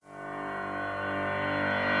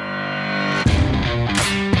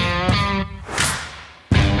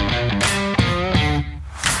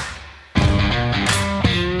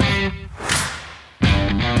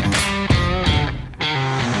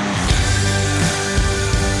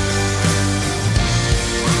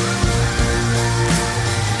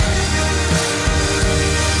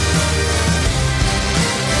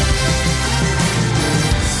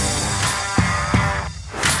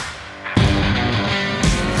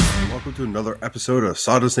to another episode of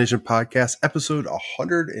Sawdust Nation Podcast, episode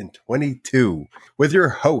 122, with your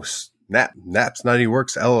host, Naps 90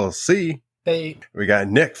 Works LLC. Hey. We got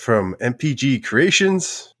Nick from MPG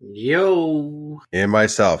Creations. Yo. And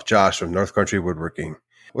myself, Josh from North Country Woodworking.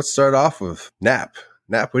 Let's start off with Nap.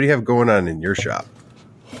 Nap, what do you have going on in your shop?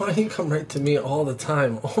 Why do you come right to me all the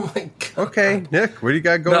time? Oh my God. Okay, Nick, what do you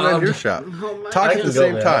got going on in your shop? Talk at the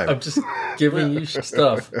same time. I'm just giving you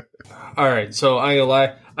stuff. All right, so I ain't gonna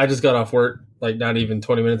lie. I just got off work like not even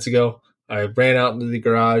 20 minutes ago. I ran out into the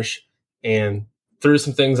garage and threw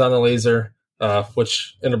some things on the laser,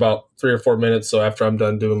 which in about 3 or 4 minutes. So after I'm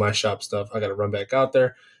done doing my shop stuff, I got to run back out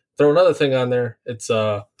there, throw another thing on there. It's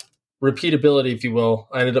repeatability, if you will.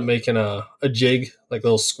 I ended up making a jig, like a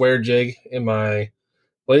little square jig in my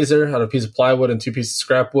laser out of a piece of plywood and 2 pieces of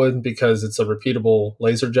scrap wood because it's a repeatable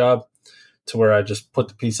laser job to where I just put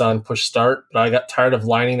the piece on, push start. But I got tired of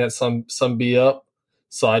lining that some B up.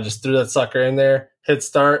 So I just threw that sucker in there, hit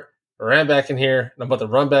start, ran back in here, and I'm about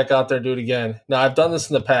to run back out there, do it again. Now, I've done this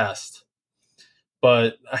in the past,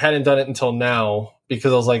 but I hadn't done it until now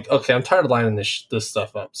because I was like, okay, I'm tired of lining this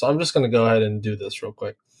stuff up. So I'm just going to go ahead and do this real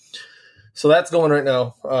quick. So that's going right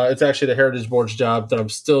now. It's actually the Heritage Board's job that I'm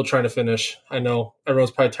still trying to finish. I know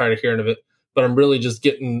everyone's probably tired of hearing of it, but I'm really just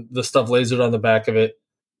getting the stuff lasered on the back of it.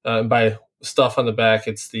 And by stuff on the back,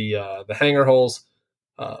 it's the hanger holes.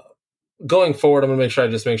 Going forward, I'm going to make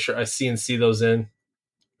sure I CNC those in.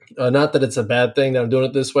 Not that it's a bad thing that I'm doing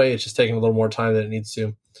it this way. It's just taking a little more time than it needs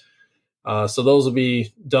to. So those will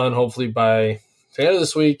be done hopefully by the end of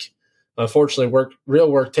this week. Unfortunately,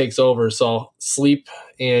 real work takes over. So sleep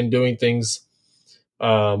and doing things,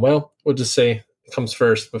 we'll just say it comes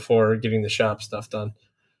first before getting the shop stuff done.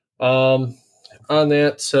 On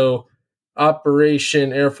that, so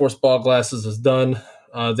Operation Air Force Ball Glasses is done.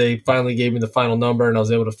 They finally gave me the final number, and I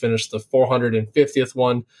was able to finish the 450th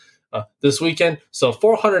one this weekend. So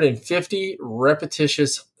 450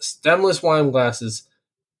 repetitious stemless wine glasses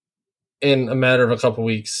in a matter of a couple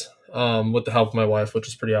weeks with the help of my wife, which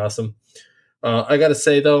is pretty awesome. I got to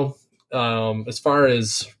say, though, as far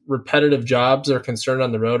as repetitive jobs are concerned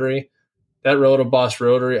on the rotary, that Rotoboss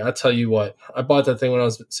rotary, I tell you what, I bought that thing when I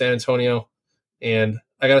was in San Antonio, and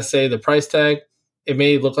I got to say the price tag, it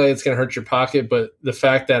may look like it's going to hurt your pocket, but the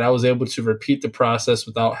fact that I was able to repeat the process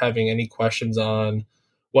without having any questions on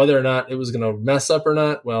whether or not it was going to mess up or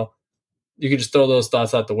not, well, you could just throw those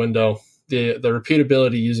thoughts out the window. The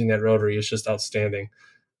repeatability using that rotary is just outstanding.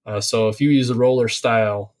 So if you use a roller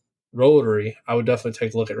style rotary, I would definitely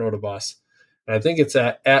take a look at Rotoboss. And I think it's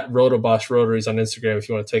at Rotoboss Rotaries on Instagram if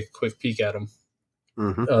you want to take a quick peek at them.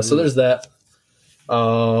 Mm-hmm. So there's that.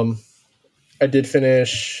 I did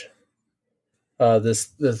finish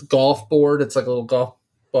this golf board. It's like a little golf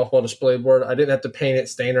ball display board. I didn't have to paint it,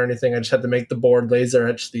 stain or anything. I just had to make the board, laser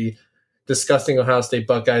etch the disgusting Ohio State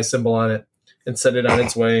Buckeye symbol on it, and set it on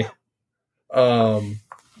its way.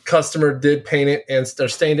 Customer did paint it and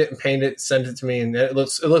stained it and painted it, sent it to me, and it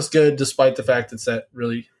looks good despite the fact it's that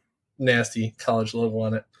really nasty college logo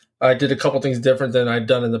on it. I did a couple things different than I'd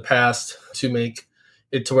done in the past to make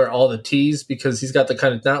it to where all the T's, because he's got the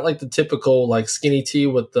kind of, not like the typical like skinny tee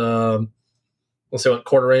with the, let's say what,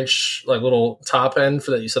 1/4 inch like little top end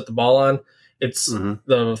for that you set the ball on. It's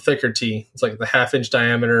the thicker tee. It's like the 1/2 inch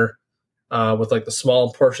diameter with like the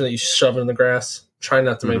small portion that you shove in the grass. Trying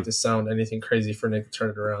not to make this sound anything crazy for Nick to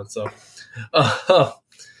turn it around. So,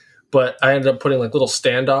 but I ended up putting like little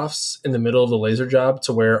standoffs in the middle of the laser job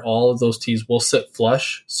to where all of those tees will sit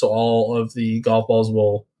flush. So all of the golf balls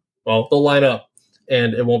they'll line up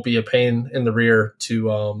and it won't be a pain in the rear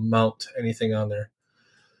to mount anything on there.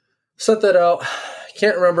 Set that out.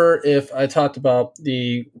 Can't remember if I talked about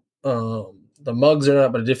the mugs or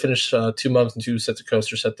not, but I did finish 2 mugs and 2 sets of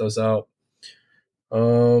coasters, set those out.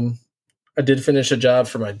 I did finish a job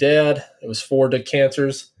for my dad. It was 4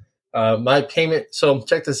 decanters. My payment. So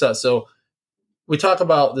check this out. So we talk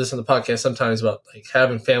about this in the podcast sometimes about like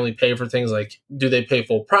having family pay for things. Like, do they pay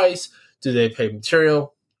full price? Do they pay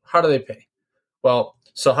material? How do they pay? Well,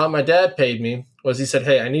 so how my dad paid me was he said,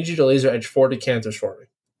 "Hey, I need you to laser edge 4 decanters for me."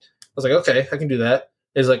 I was like, "Okay, I can do that."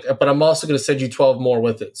 He's like, "But I'm also going to send you 12 more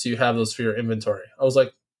with it, so you have those for your inventory." I was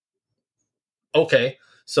like, "Okay."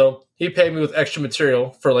 So he paid me with extra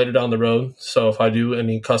material for later down the road. So if I do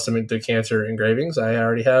any custom decanter engravings, I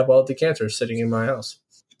already have all decanters sitting in my house.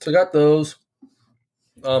 So I got those.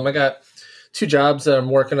 I got 2 jobs that I'm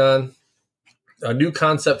working on. A new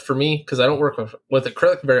concept for me because I don't work with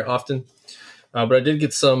acrylic very often. But I did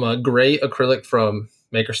get some gray acrylic from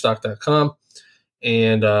makerstock.com.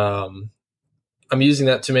 And I'm using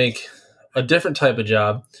that to make a different type of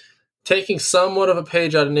job. Taking somewhat of a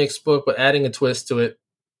page out of Nick's book, but adding a twist to it.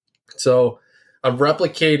 So I'm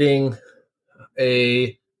replicating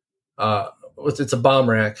it's a bomb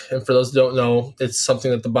rack. And for those who don't know, it's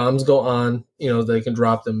something that the bombs go on, they can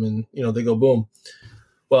drop them and, they go boom.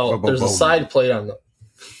 Well, there's a side plate on them.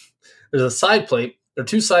 There's a side plate. There are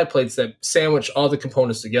two side plates that sandwich all the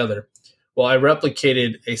components together. Well, I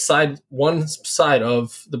replicated one side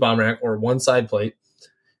of the bomb rack, or one side plate,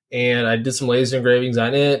 and I did some laser engravings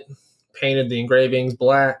on it, painted the engravings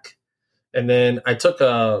black, and then I took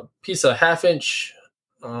a piece of 1/2-inch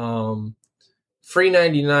free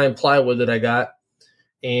 99 plywood that I got,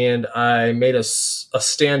 and I made a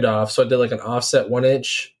standoff. So I did like an offset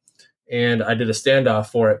 1-inch, and I did a standoff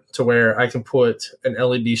for it to where I can put an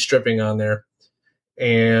LED stripping on there,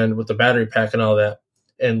 and with the battery pack and all that,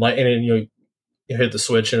 and you hit the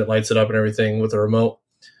switch and it lights it up and everything with a remote.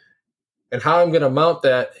 And how I'm going to mount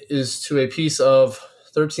that is to a piece of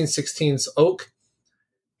 13/16 oak,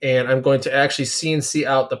 and I'm going to actually CNC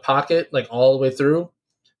out the pocket like all the way through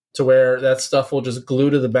to where that stuff will just glue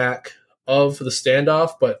to the back of the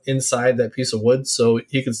standoff, but inside that piece of wood, so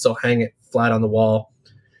you can still hang it flat on the wall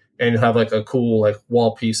and have like a cool like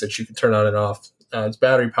wall piece that you can turn on and off. It's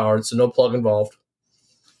battery powered, so no plug involved.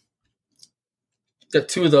 Got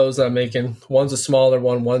two of those I'm making. One's a smaller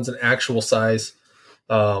one. One's an actual size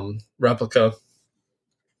replica.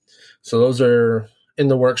 So those are in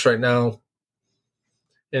the works right now.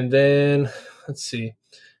 And then, let's see.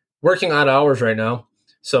 Working odd hours right now.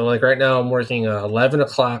 So like right now I'm working 11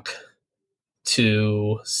 o'clock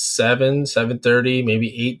to 7:30,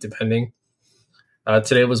 maybe 8, depending.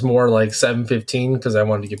 Today was more like 7:15 because I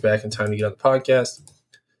wanted to get back in time to get on the podcast.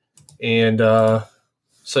 And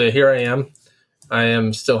so here I am. I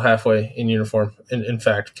am still halfway in uniform, in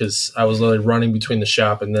fact, because I was literally running between the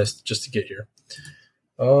shop and this just to get here.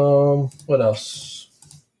 What else?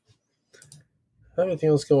 Anything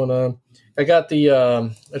else going on? I got the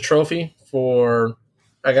a trophy for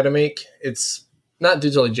I got to make. It's not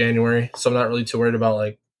due till like January, so I'm not really too worried about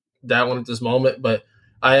like that one at this moment. But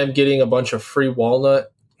I am getting a bunch of free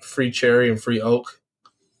walnut, free cherry, and free oak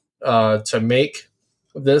to make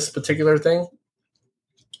this particular thing.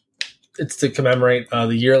 It's to commemorate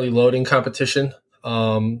the yearly loading competition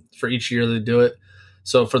for each year they do it.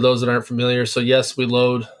 So for those that aren't familiar, so yes, we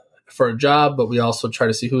load for a job, but we also try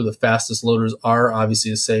to see who the fastest loaders are,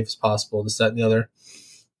 obviously as safe as possible, this, that, and the other.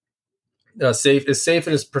 Safe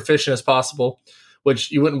and as proficient as possible,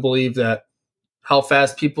 which you wouldn't believe that how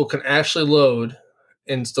fast people can actually load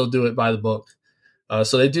and still do it by the book.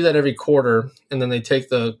 So they do that every quarter, and then they take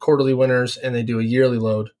the quarterly winners and they do a yearly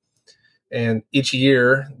load. And each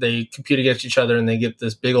year they compete against each other, and they get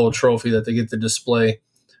this big old trophy that they get to display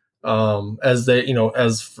as they,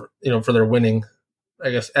 for their winning,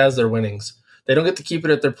 I guess, as their winnings. They don't get to keep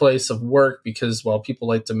it at their place of work because, well, people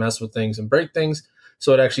like to mess with things and break things.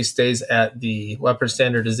 So it actually stays at the weapon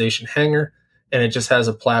standardization hangar, and it just has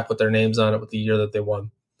a plaque with their names on it with the year that they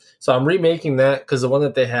won. So I'm remaking that because the one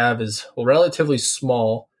that they have is relatively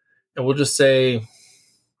small, and we'll just say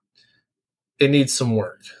it needs some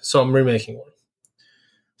work. So I'm remaking one.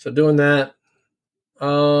 So doing that.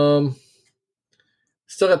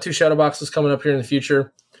 Still got 2 shadow boxes coming up here in the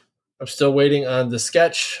future. I'm still waiting on the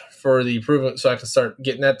sketch for the improvement so I can start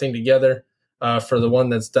getting that thing together for the one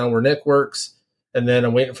that's down where Nick works. And then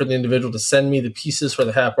I'm waiting for the individual to send me the pieces for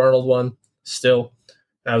the Hap Arnold one still.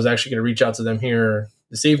 I was actually going to reach out to them here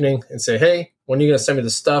this evening and say, hey, when are you going to send me the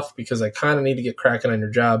stuff? Because I kind of need to get cracking on your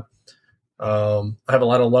job. I have a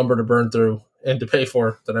lot of lumber to burn through and to pay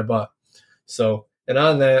for that I bought. So, and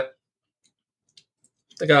on that,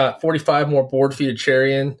 I got 45 more board feet of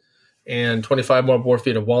cherry in and 25 more board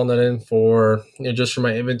feet of walnut in for, just for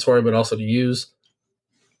my inventory, but also to use.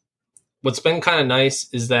 What's been kind of nice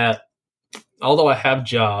is that although I have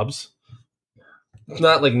jobs,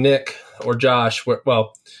 not like Nick or Josh,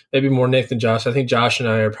 well, maybe more Nick than Josh. I think Josh and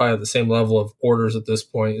I are probably at the same level of orders at this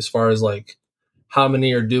point as far as like how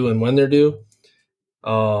many are due and when they're due.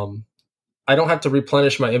 I don't have to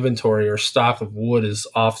replenish my inventory or stock of wood as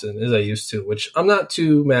often as I used to, which I'm not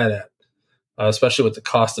too mad at, especially with the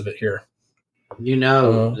cost of it here.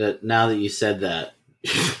 That now that you said that,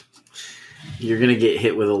 you're going to get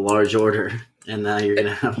hit with a large order. And now you're going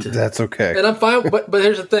to have to... That's okay. And I'm fine, but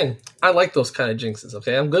here's the thing. I like those kind of jinxes,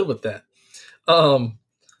 okay? I'm good with that.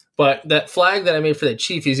 But that flag that I made for that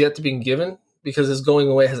chief, he's yet to be given because his going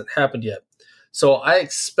away hasn't happened yet. So I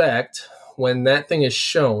expect when that thing is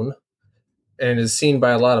shown and is seen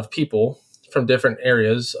by a lot of people from different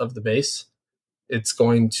areas of the base, it's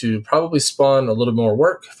going to probably spawn a little more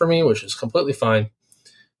work for me, which is completely fine.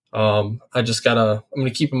 I'm going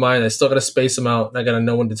to keep in mind, I still got to space them out, and I got to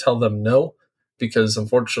know when to tell them no. Because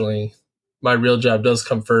unfortunately, my real job does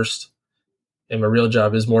come first. and my real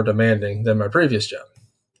job is more demanding than my previous job.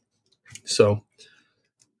 So,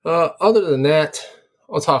 other than that,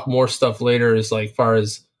 I'll talk more stuff later as far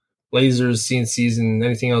as lasers, CNCs, and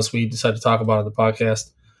anything else we decide to talk about on the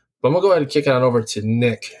podcast. But I'm going to go ahead and kick it on over to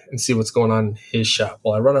Nick and see what's going on in his shop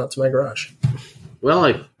while I run out to my garage. Well,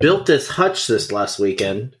 I built this hutch this last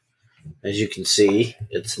weekend. As you can see,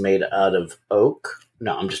 it's made out of oak.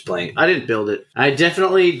 No, I'm just playing. I didn't build it. I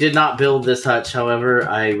definitely did not build this hutch. However,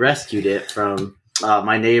 I rescued it from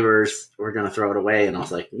my neighbors. Were going to throw it away, and I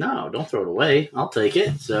was like, no, don't throw it away. I'll take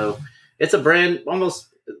it. So it's a brand, almost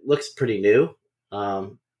looks pretty new.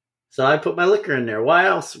 So I put my liquor in there. Why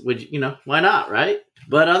else would why not, right?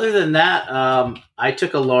 But other than that, I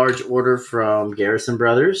took a large order from Garrison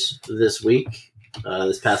Brothers this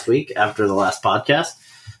past week after the last podcast.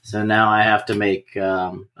 So now I have to make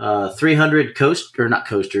 300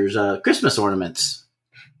 Christmas ornaments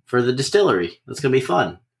for the distillery. That's going to be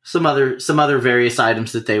fun. Some other various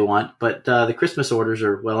items that they want, but the Christmas orders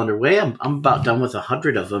are well underway. I'm about done with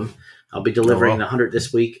 100 of them. I'll be delivering 100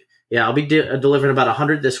 this week. Yeah, I'll be delivering about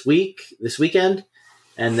 100 this weekend,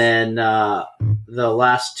 and then the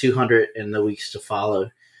last 200 in the weeks to follow.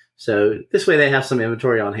 So this way they have some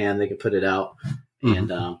inventory on hand. They can put it out.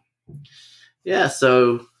 Mm-hmm. And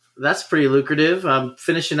so that's pretty lucrative. I'm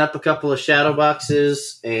finishing up a couple of shadow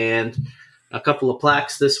boxes and a couple of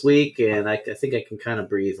plaques this week, and I think I can kind of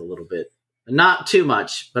breathe a little bit. Not too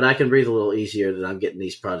much, but I can breathe a little easier that I'm getting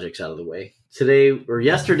these projects out of the way.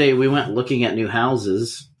 Yesterday, we went looking at new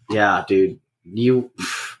houses. Yeah, dude, you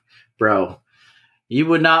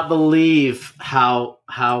would not believe how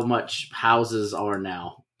much houses are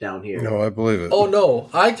now down here. No, I believe it. Oh, no,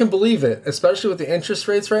 I can believe it, especially with the interest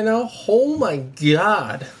rates right now. Oh, my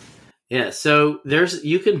God. Yeah, so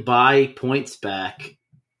you can buy points back.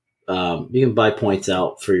 You can buy points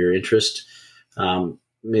out for your interest.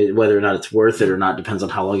 Whether or not it's worth it or not depends on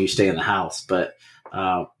how long you stay in the house. But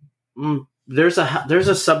there's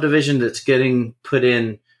a subdivision that's getting put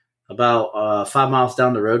in about 5 miles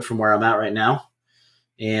down the road from where I'm at right now.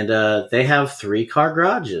 And they have 3-car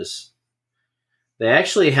garages. They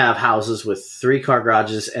actually have houses with 3-car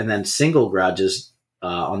garages and then single garages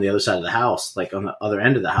on the other side of the house, like on the other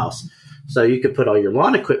end of the house. So you could put all your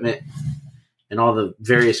lawn equipment and all the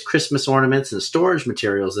various Christmas ornaments and storage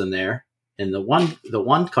materials in there in the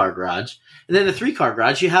 1-car garage. And then the 3-car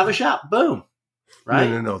garage, you have a shop. Boom. Right?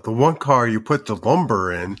 No. The 1 car, you put the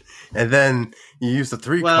lumber in, and then you use the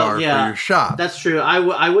 3-car for your shop. That's true.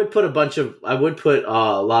 I would put a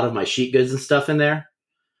lot of my sheet goods and stuff in there,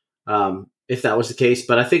 if that was the case.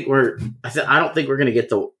 But I don't think we're going to get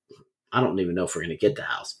I don't even know if we're going to get the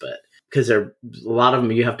house, but because a lot of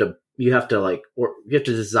them you have to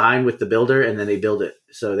design with the builder, and then they build it.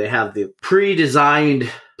 So they have the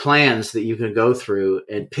pre-designed plans that you can go through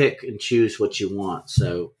and pick and choose what you want.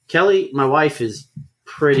 So Kelly, my wife, is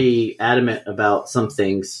pretty adamant about some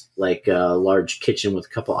things, like a large kitchen with a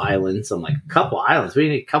couple islands. I'm like, a couple islands? What do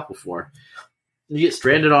you need a couple for? You get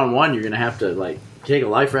stranded on one, you're going to have to take a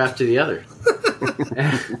life raft to the other.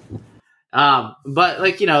 But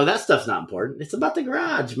that stuff's not important. It's about the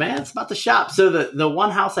garage, man. It's about the shop. So the one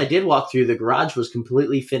house I did walk through, the garage was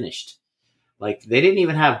completely finished. Like, they didn't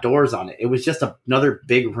even have doors on it. It was just another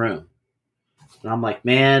big room. And I'm like,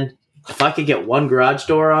 man, if I could get one garage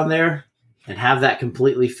door on there and have that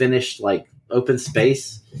completely finished, open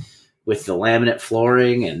space with the laminate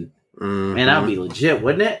flooring, and man, that would be legit,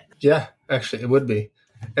 wouldn't it? Yeah, actually, it would be.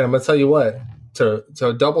 And I'm going to tell you what, to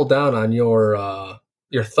double down on your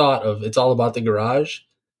thought of it's all about the garage,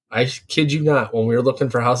 I kid you not, when we were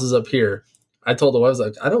looking for houses up here, I told the wife,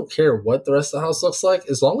 I don't care what the rest of the house looks like,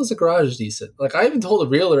 as long as the garage is decent. I even told the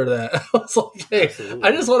realtor that. I was like, hey, absolutely.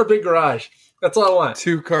 I just want a big garage. That's all I want.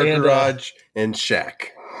 2-car garage and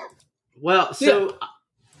shack. Well, so yeah.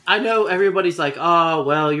 I know everybody's like, oh,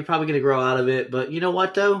 well, you're probably going to grow out of it. But you know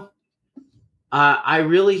what, though? I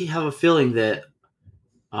really have a feeling that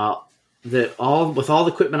with all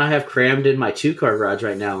the equipment I have crammed in my 2-car garage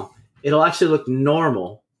right now, it'll actually look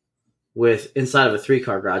normal with inside of a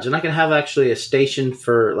 3-car garage. And I can have actually a station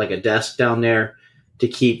for a desk down there to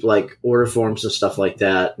keep order forms and stuff like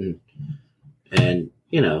that. And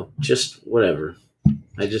just whatever.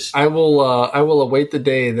 I will await the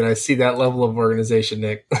day that I see that level of organization,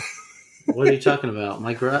 Nick. What are you talking about?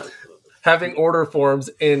 My garage? Having order forms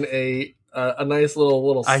in a nice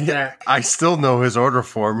little stack. I still know his order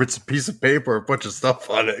form. It's a piece of paper, a bunch of stuff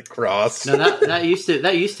on it, cross. No, that used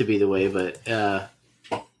to be the way, but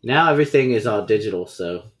now everything is all digital.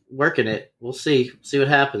 So working it, we'll see what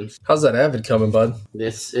happens. How's that Avid coming, bud?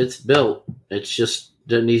 It's built. It's just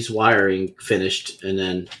it needs wiring finished, and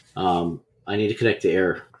then I need to connect the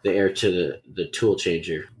air the air to the tool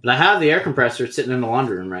changer. But I have the air compressor sitting in the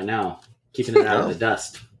laundry room right now, keeping it out of the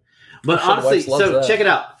dust. But I'm sure the honestly, wives love so that. check it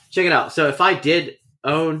out. Check it out. So if I did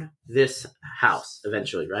own this house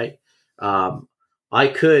eventually, right? I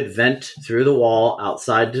could vent through the wall out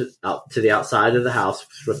to the outside of the house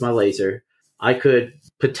with my laser. I could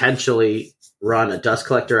potentially run a dust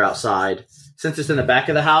collector outside. Since it's in the back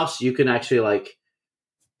of the house, you can actually like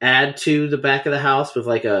add to the back of the house with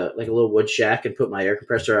like a little wood shack and put my air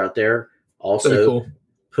compressor out there. That'd be Also cool.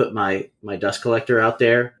 put my dust collector out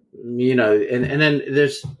there. You know, and then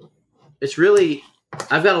it's really,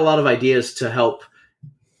 I've got a lot of ideas to help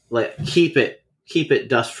like keep it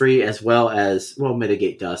dust free, as well as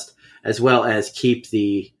mitigate dust, as well as keep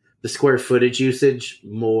the square footage usage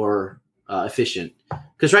more efficient.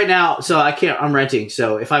 Because right now, so I'm renting.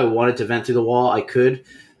 So if I wanted to vent through the wall, I could,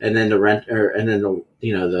 and then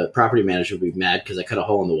the property manager would be mad because I cut a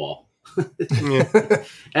hole in the wall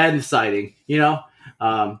and the siding. You know,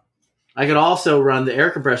 I could also run the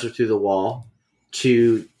air compressor through the wall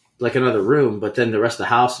to like another room, but then the rest of the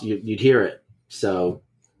house you'd hear it. So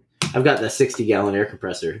I've got the 60-gallon air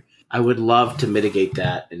compressor. I would love to mitigate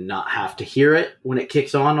that and not have to hear it when it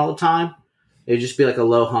kicks on all the time. It'd just be like a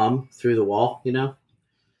low hum through the wall, you know?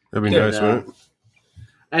 That'd be nice, wouldn't it?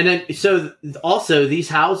 And then, so also these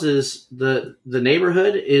houses, the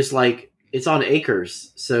neighborhood is like, it's on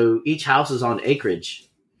acres. So each house is on acreage.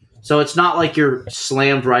 So it's not like you're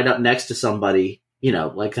slammed right up next to somebody. You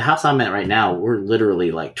know, like the house I'm at right now, we're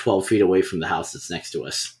literally like 12 feet away from the house that's next to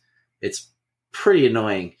us. It's pretty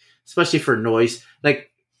annoying, especially for noise.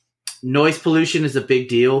 Like noise pollution is a big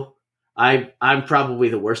deal. I'm probably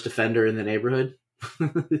the worst offender in the neighborhood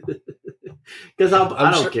because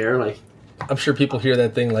I don't care. Like, I'm sure people hear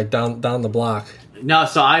that thing like down the block. no,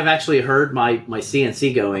 so I've actually heard my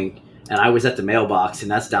CNC going, and I was at the mailbox,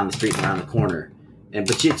 and that's down the street and around the corner.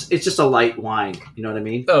 But it's just a light whine, you know what I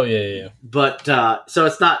mean? Oh yeah. But so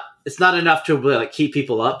it's not enough to like keep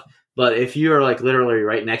people up. But if you are like literally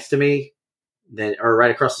right next to me, then or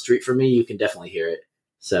right across the street from me, you can definitely hear it.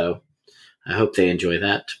 So I hope they enjoy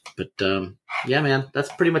that. But yeah, man,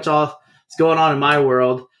 that's pretty much all that's going on in my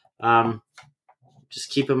world. Just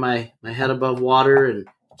keeping my head above water and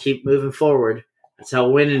keep moving forward. That's how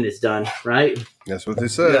winning is done, right? That's what they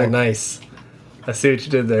say. Yeah, nice. I see what you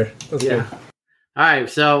did there. That's Yeah. good. All right,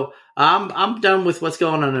 so I'm done with what's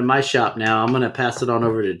going on in my shop now. I'm going to pass it on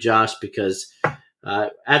over to Josh because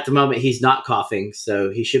at the moment he's not coughing, so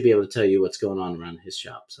he should be able to tell you what's going on around his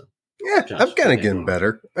shop. So Yeah, Josh, I'm kind of okay. getting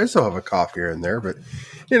better. I still have a cough here and there, but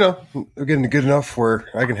you know, I'm getting good enough where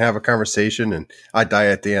I can have a conversation and I die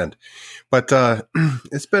at the end. But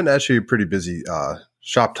it's been actually a pretty busy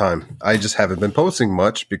shop time. I just haven't been posting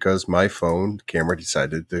much because my phone camera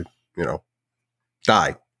decided to,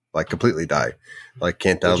 die, like completely die. Like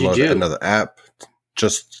can't What'd you download do? another app,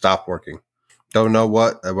 just stopped working. Don't know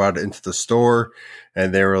what. I brought it into the store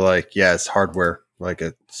and they were like, yeah, it's hardware. Like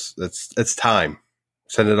it's time.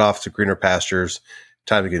 Send it off to greener pastures.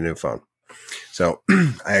 Time to get a new phone. So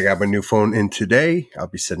I got my new phone in today. I'll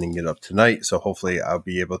be sending it up tonight. So hopefully I'll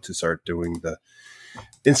be able to start doing the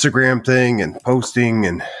Instagram thing and posting.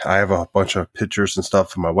 And I have a bunch of pictures and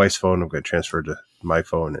stuff from my wife's phone. I'm going to transfer to my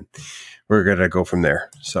phone and we're going to go from there.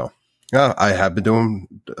 So I have been doing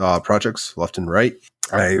projects left and right.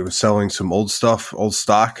 I was selling some old stuff, old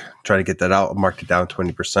stock, trying to get that out. I marked it down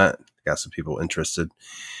 20%. Got some people interested.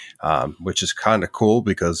 Which is kind of cool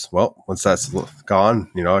because, well, once that's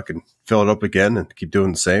gone, I can fill it up again and keep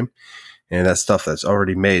doing the same. And that's stuff that's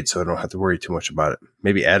already made, so I don't have to worry too much about it.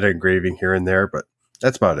 Maybe add an engraving here and there, but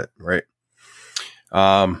that's about it, right?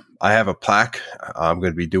 I have a plaque I'm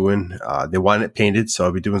going to be doing. They want it painted, so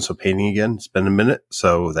I'll be doing some painting again. It's been a minute,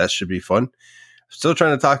 so that should be fun. Still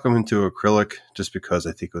trying to talk them into acrylic just because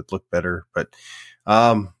I think it would look better, but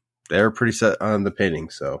they're pretty set on the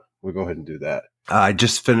painting, so we'll go ahead and do that. I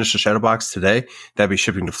just finished a shadow box today. That'll be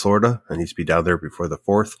shipping to Florida. It needs to be down there before the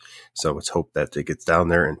 4th. So let's hope that it gets down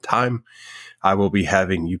there in time. I will be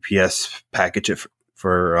having UPS package it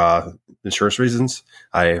for insurance reasons.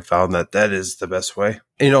 I found that is the best way.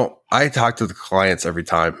 I talk to the clients every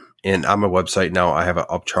time. And on my website now, I have an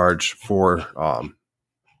upcharge for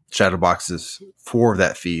shadow boxes for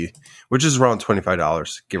that fee, which is around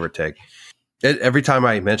 $25, give or take. Every time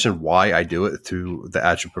I mention why I do it through the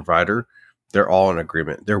actual provider, they're all in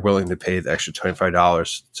agreement. They're willing to pay the extra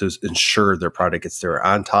 $25 to ensure their product gets there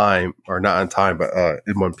on time, or not on time, but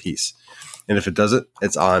in one piece. And if it doesn't,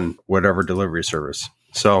 it's on whatever delivery service.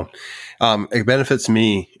 So it benefits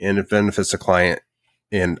me and it benefits the client.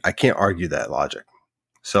 And I can't argue that logic.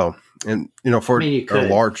 So, and for I mean, you could.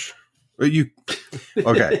 a large, You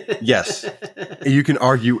okay? Yes, you can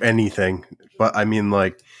argue anything, but I mean,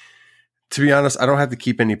 like, to be honest, I don't have to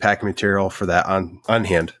keep any packing material for that on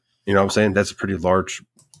hand. You know what I'm saying? That's a pretty large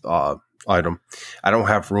item. I don't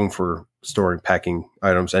have room for storing packing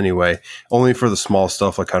items anyway. Only for the small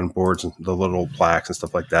stuff like cotton boards and the little plaques and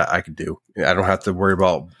stuff like that I could do. I don't have to worry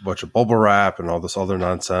about a bunch of bubble wrap and all this other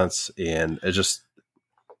nonsense. And it just,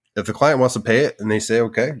 if the client wants to pay it and they say,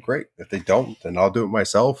 okay, great. If they don't, then I'll do it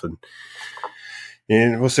myself. And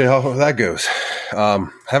we'll see how that goes.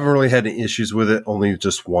 Haven't really had any issues with it, only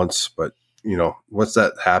just once. But, you know, once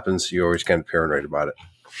that happens, you're always kind of paranoid about it.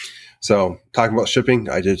 So talking about shipping,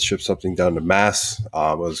 I did ship something down to Mass.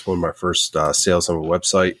 It was one of my first sales on my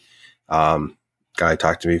website. Guy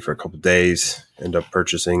talked to me for a couple of days, ended up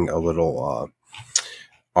purchasing a little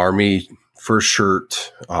Army first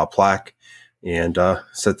shirt plaque and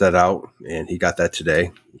set that out. And he got that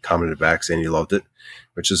today. He commented back saying he loved it,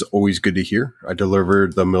 which is always good to hear. I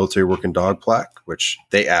delivered the military working dog plaque, which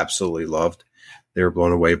they absolutely loved. They were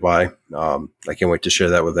blown away by. I can't wait to share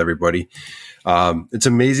that with everybody. It's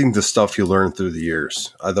amazing the stuff you learn through the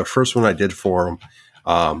years. The first one I did for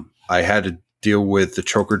them, I had to deal with the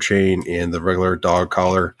choker chain and the regular dog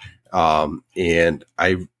collar. And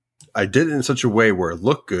I did it in such a way where it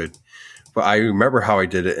looked good, but I remember how I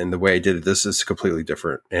did it, and the way I did it, this is completely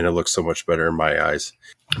different, and it looks so much better in my eyes.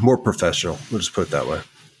 More professional. We'll just put it that way.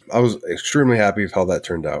 I was extremely happy with how that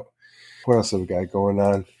turned out. What else have we got going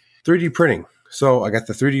on? 3D printing. So I got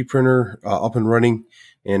the 3D printer up and running,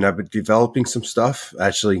 and I've been developing some stuff.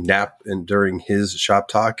 Actually, Nap, and during his shop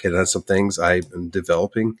talk, had done some things I've been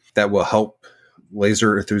developing that will help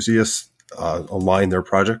laser enthusiasts align their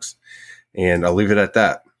projects. And I'll leave it at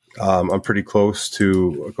that. I'm pretty close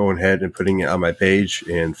to going ahead and putting it on my page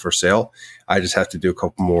and for sale. I just have to do a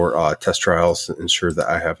couple more test trials to ensure that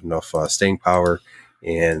I have enough staying power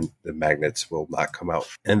and the magnets will not come out.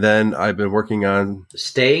 And then I've been working on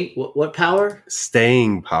what power?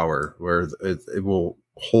 Staying power, where it will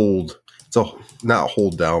hold. So not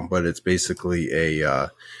hold down, but it's basically a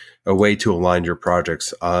way to align your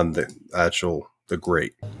projects on the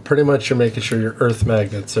grate. Pretty much you're making sure your earth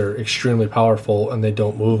magnets are extremely powerful and they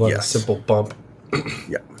don't move on a simple bump.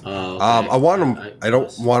 Yeah. Okay. I want them. I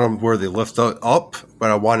don't want them where they lift up, but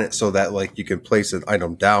I want it so that like you can place an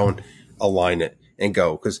item down, align it, and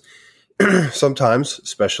go. Because sometimes,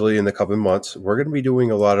 especially in the coming months, we're going to be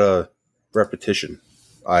doing a lot of repetition.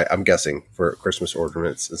 I'm guessing for Christmas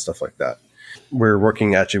ornaments and stuff like that. We're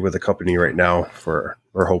working actually with a company right now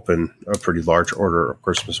we're hoping a pretty large order of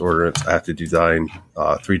Christmas ornaments. I have to design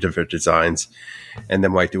 3 different designs, and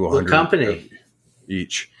then might do 100 company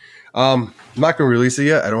each. I'm not going to release it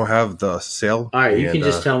yet. I don't have the sale. All right, you can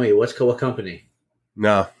just tell me what company.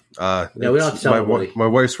 No, no, we don't have to tell my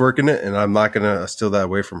wife's working it, and I'm not going to steal that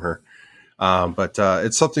away from her. But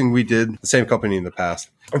it's something we did, the same company in the past.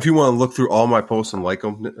 If you want to look through all my posts and like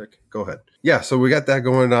them, Nick, go ahead. Yeah, so we got that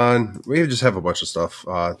going on. We just have a bunch of stuff.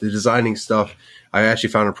 The designing stuff, I actually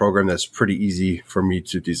found a program that's pretty easy for me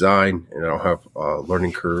to design, and I don't have a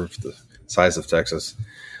learning curve the size of Texas.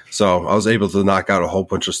 So I was able to knock out a whole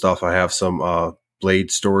bunch of stuff. I have some blade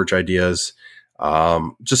storage ideas,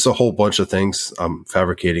 just a whole bunch of things I'm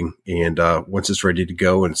fabricating. And once it's ready to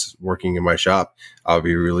go and it's working in my shop, I'll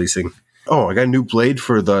be releasing. Oh, I got a new blade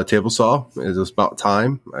for the table saw. It was about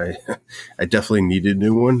time. I definitely needed a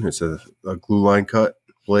new one. It's a glue line cut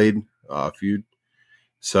blade, feud.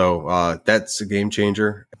 So that's a game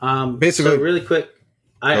changer. Basically, so really quick,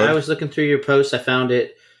 I was looking through your post. I found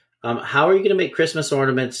it. How are you going to make Christmas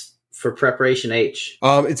ornaments for Preparation H?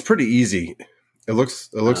 It's pretty easy. It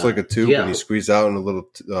looks like a tube, and you squeeze out in a little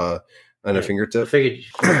on a fingertip. I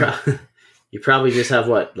figured you probably just have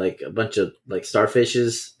like a bunch of like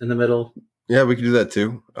starfishes in the middle. Yeah, we could do that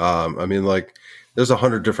too. I mean, like there's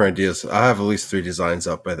 100 different ideas. I have at least 3 designs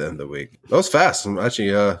up by the end of the week. That was fast. I'm actually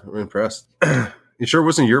impressed. You sure it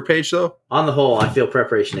wasn't your page though? On the whole, I feel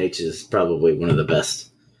Preparation H is probably one of the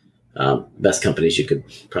best companies you could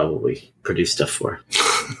probably produce stuff for.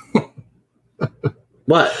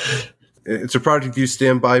 What? It's a project you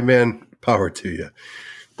stand by, man. Power to you.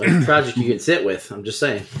 It's a project you can sit with. I'm just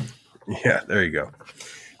saying. Yeah, there you go.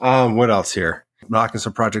 What else here? Knocking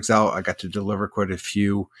some projects out. I got to deliver quite a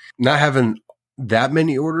few. Not having that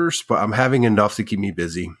many orders, but I'm having enough to keep me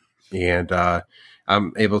busy. And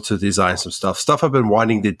I'm able to design some stuff I've been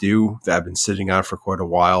wanting to do that I've been sitting on for quite a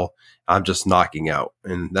while. I'm just knocking out.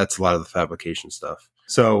 And that's a lot of the fabrication stuff.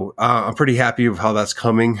 So I'm pretty happy with how that's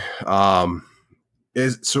coming.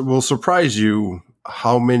 It will surprise you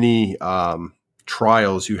how many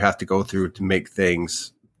trials you have to go through to make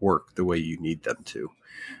things work the way you need them to.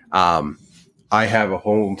 I have a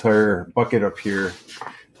whole entire bucket up here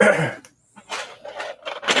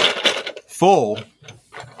full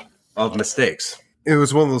of mistakes. It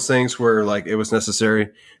was one of those things where like it was necessary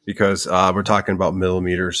because we're talking about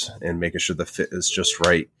millimeters and making sure the fit is just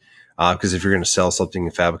right. Because if you're going to sell something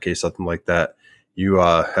and fabricate something like that, you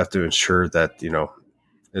have to ensure that,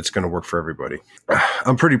 it's going to work for everybody.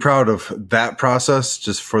 I'm pretty proud of that process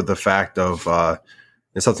just for the fact of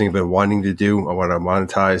it's something I've been wanting to do. I want to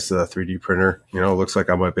monetize the 3D printer. It looks like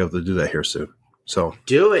I might be able to do that here soon. So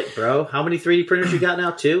do it, bro. How many 3D printers you got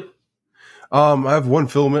now, too? I have one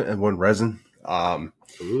filament and one resin.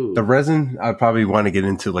 The resin, I probably want to get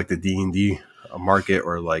into like the D&D market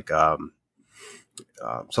or like something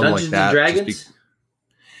Dungeons like that. And Dragons?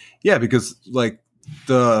 Because like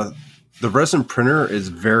the resin printer is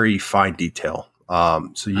very fine detail.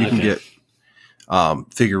 So you can get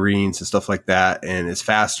figurines and stuff like that, and it's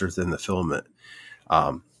faster than the filament.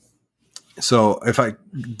 So if I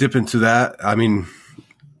dip into that,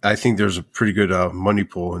 I think there's a pretty good money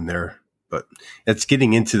pool in there, but it's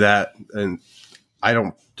getting into that, and I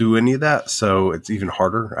don't do any of that, so it's even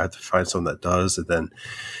harder. I have to find someone that does, and then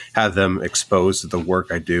have them exposed to the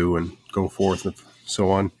work I do and go forth and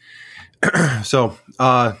so on. So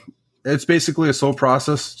it's basically a slow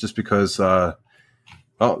process just because,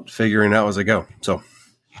 figuring out as I go. So,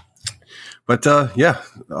 but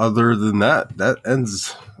other than that, that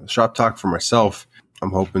ends shop talk for myself.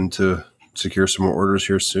 I'm hoping to secure some more orders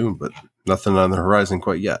here soon, but nothing on the horizon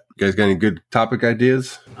quite yet. You guys got any good topic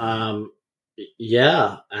ideas?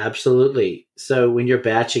 Yeah, absolutely. So when you're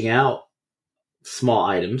batching out small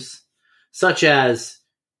items, such as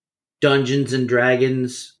Dungeons and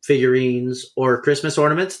Dragons figurines or Christmas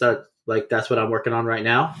ornaments, that's what I'm working on right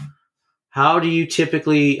now. How many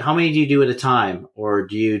do you do at a time? Or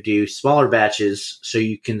do you do smaller batches so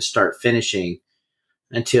you can start finishing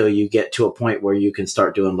until you get to a point where you can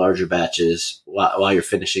start doing larger batches while you're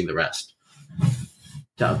finishing the rest?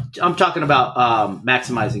 I'm talking about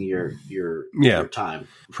maximizing your time.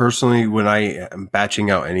 Personally, when I am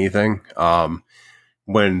batching out anything,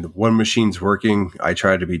 when one machine's working, I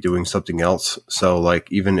try to be doing something else. So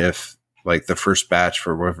like even if like the first batch,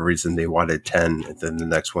 for whatever reason, they wanted 10, and then the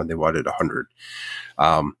next one they wanted 100,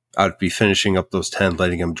 I'd be finishing up those 10,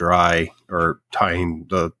 letting them dry, or tying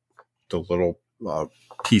the little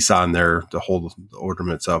piece on there to hold the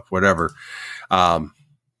ornaments up, whatever,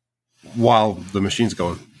 while the machine's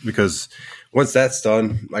going. Because once that's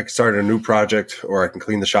done, I can start a new project, or I can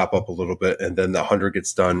clean the shop up a little bit, and then the 100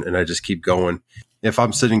 gets done, and I just keep going. If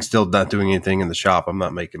I'm sitting still not doing anything in the shop, I'm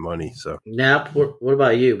not making money. So, Nap, what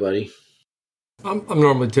about you, buddy? I'm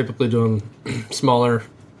normally typically doing smaller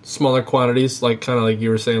quantities, like kind of like you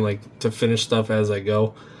were saying, like to finish stuff as I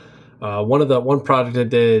go. One project I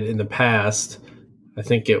did in the past, I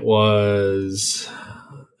think it was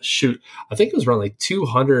around like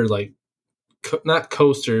 200, like not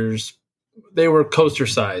coasters. They were coaster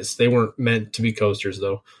size. They weren't meant to be coasters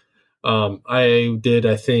though. I did,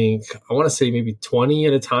 I want to say maybe 20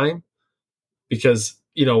 at a time, because,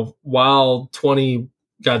 while 20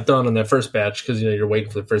 got done on that first batch, because, you're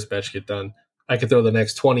waiting for the first batch to get done, I could throw the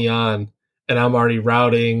next 20 on, and I'm already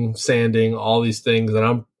routing, sanding, all these things. And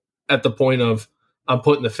I'm at the point of I'm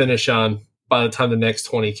putting the finish on by the time the next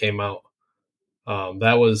 20 came out.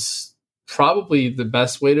 That was probably the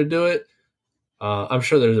best way to do it. I'm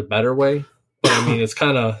sure there's a better way, but it's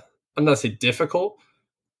kind of, I'm not saying difficult,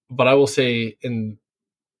 but I will say in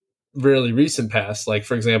really recent past, like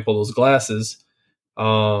for example, those glasses,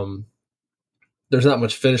 there's not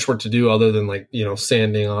much finish work to do other than like,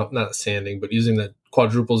 sanding off, not sanding, but using that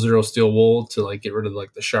quadruple zero steel wool to like get rid of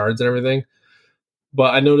like the shards and everything.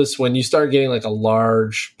 But I noticed when you start getting like a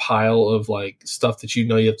large pile of like stuff that you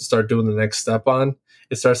have to start doing the next step on,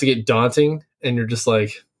 it starts to get daunting, and you're just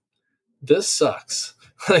like, this sucks.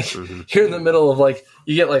 Like you're in the middle of like,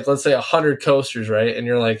 you get like, let's say 100 coasters, right? And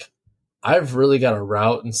you're like, I've really got to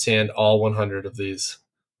route and sand all 100 of these.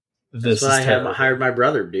 That's why I hired my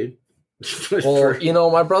brother, dude.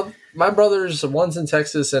 Well, my brother's, one's in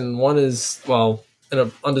Texas and one is, in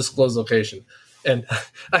an undisclosed location, and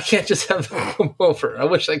I can't just have them come over. I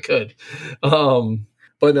wish I could.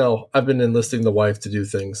 But no, I've been enlisting the wife to do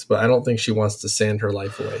things, but I don't think she wants to sand her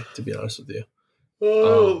life away, to be honest with you.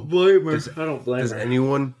 Oh, blame her. I don't blame her. Does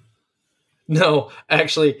anyone? No,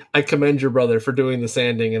 actually, I commend your brother for doing the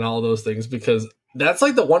sanding and all those things, because that's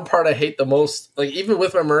like the one part I hate the most. Like even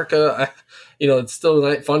with my Merca, it's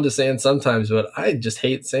still fun to sand sometimes, but I just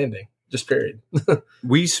hate sanding, just period.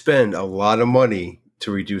 We spend a lot of money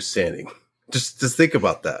to reduce sanding. Just think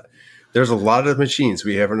about that. there's a lot of machines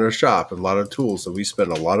we have in our shop and a lot of tools that we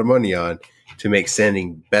spend a lot of money on to make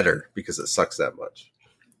sanding better because it sucks that much.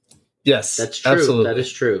 Yes, That's true. absolutely. That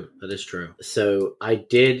is true. That is true. So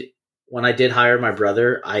when I did hire my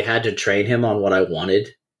brother, I had to train him on what I wanted.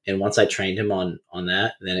 And once I trained him on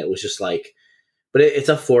that, then it was just like, but it's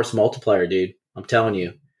a force multiplier, dude. I'm telling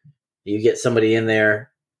you, you get somebody in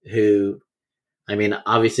there who, I mean,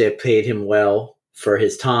 obviously I paid him well for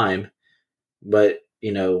his time, but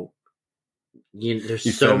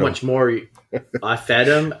there's so much more. I fed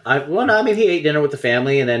him. He ate dinner with the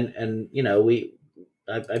family, and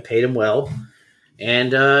I paid him well,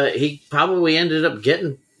 and he probably ended up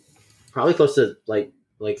getting probably close to like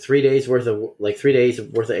 3 days worth of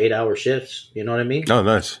 8-hour shifts. You know what I mean? Oh,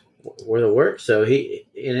 nice. Worth of work. So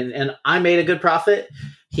and I made a good profit.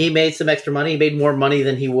 He made some extra money. He made more money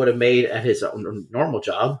than he would have made at his normal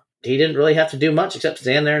job. He didn't really have to do much except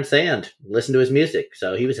stand there and sand, listen to his music.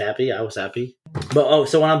 So he was happy. I was happy. But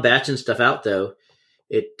so when I'm batching stuff out, though,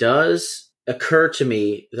 it does occur to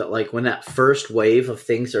me that like when that first wave of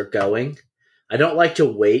things are going, I don't like to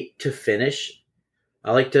wait to finish.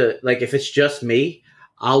 I like to, like, if it's just me,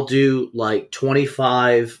 I'll do like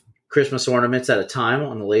 25 Christmas ornaments at a time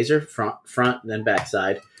on the laser, front, and then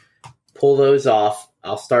backside. Pull those off.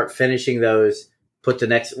 I'll start finishing those. I'll put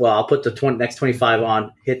the next 25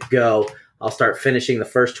 on, hit go. I'll start finishing the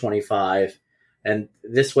first 25. And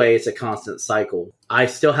this way it's a constant cycle. I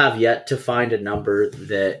still have yet to find a number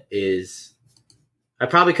that is, I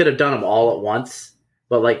probably could have done them all at once,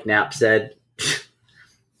 but like Knapp said,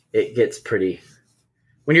 it gets pretty,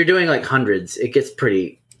 when you're doing like hundreds, it gets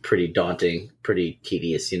pretty daunting, pretty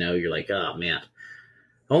tedious. You're like, oh man,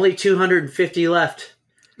 only 250 left.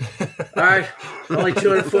 All right, only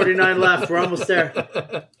 249 left. We're almost there.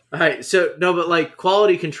 All right, so no, but like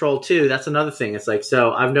quality control too. That's another thing. It's like,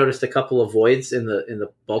 so I've noticed a couple of voids in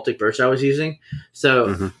the Baltic birch I was using.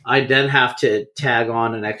 So I then have to tag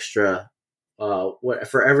on an extra.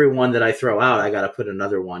 For every one that I throw out, I got to put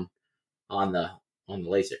another one on the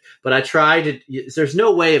laser. But I try to. There's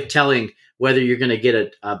no way of telling whether you're going to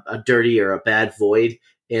get a dirty or a bad void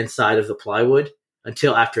inside of the plywood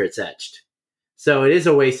until after it's etched. So it is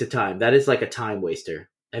a waste of time. That is like a time waster.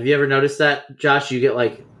 Have you ever noticed that, Josh? You get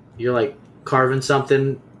like, you're like carving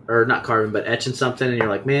something, or not carving, but etching something, and you're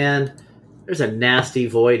like, man, there's a nasty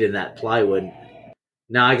void in that plywood.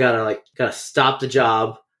 Now I gotta stop the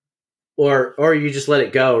job, or you just let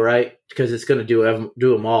it go, right? Because it's gonna do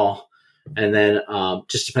them all, and then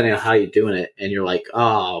just depending on how you're doing it, and you're like,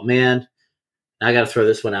 oh man, I gotta throw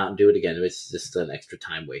this one out and do it again. It's just an extra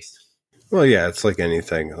time waste. Well, yeah, it's like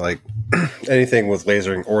anything. Like anything with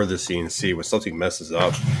lasering or the CNC, when something messes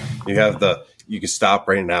up, you can stop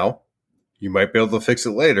right now. You might be able to fix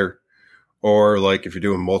it later. Or like if you're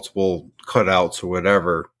doing multiple cutouts or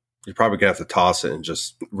whatever, you're probably gonna have to toss it and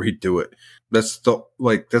just redo it. That's the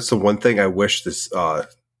one thing I wish the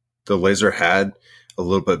laser had a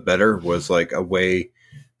little bit better, was like a way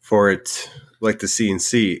for it, like the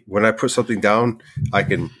CNC. When I put something down, I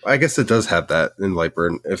guess it does have that in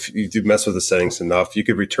Lightburn. If you do mess with the settings enough, you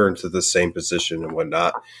could return to the same position and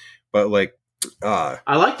whatnot. But like, I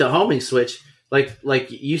like the homing switch.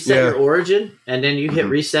 Like you set your origin and then you hit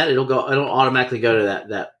reset. It'll automatically go to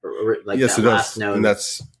that last node. And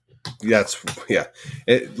that's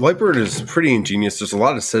Lightburn is pretty ingenious. There's a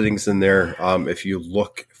lot of settings in there. If you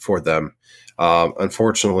look for them,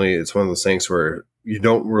 unfortunately, it's one of those things where you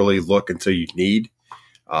don't really look until you need.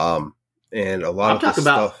 And a lot of the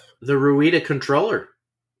about the Ruida controller.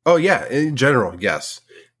 Oh yeah, in general, yes.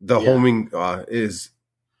 The homing is,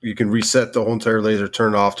 you can reset the whole entire laser,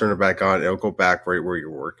 turn it off, turn it back on. It'll go back right where you're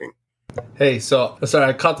working. Hey, so sorry,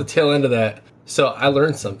 I caught the tail end of that. So I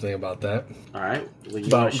learned something about that. All right,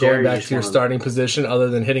 about going back to your starting position, other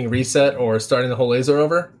than hitting reset or starting the whole laser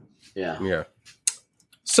over. Yeah.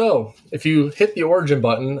 So if you hit the origin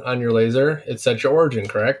button on your laser, it sets your origin,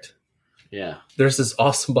 correct? Yeah. There's this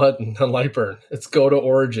awesome button on Lightburn. It's go to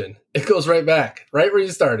origin. It goes right back, right where you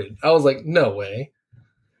started. I was like, no way.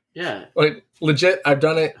 Yeah. Like, legit, I've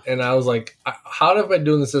done it, and I was like, how have I been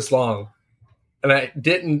doing this long? And it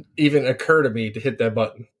didn't even occur to me to hit that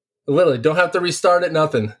button. Literally, don't have to restart it,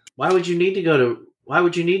 nothing. Why would you need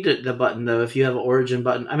the button, though, if you have an origin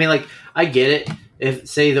button? I mean, like, I get it. If,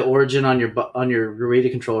 say, the origin on your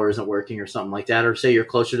Ruida controller isn't working or something like that, or say you're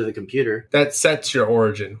closer to the computer. That sets your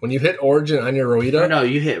origin. When you hit origin on your Ruida... No,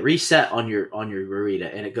 you hit reset on your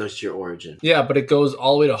Ruida, and it goes to your origin. Yeah, but it goes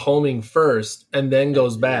all the way to homing first, and then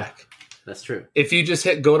goes back. That's true. If you just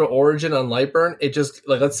hit go to origin on Lightburn, it just,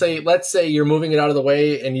 like, let's say you're moving it out of the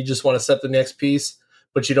way, and you just want to set the next piece,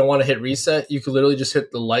 but you don't want to hit reset, you could literally just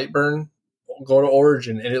hit the Lightburn go to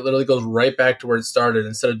origin, and it literally goes right back to where it started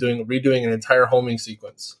instead of redoing an entire homing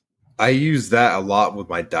sequence. I use that a lot with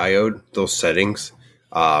my diode, those settings,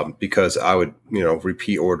 because I would,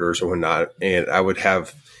 repeat orders or whatnot, and I would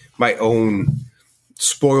have my own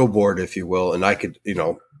spoil board, if you will, and I could,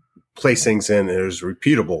 place things in, and it was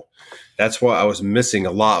repeatable. That's what I was missing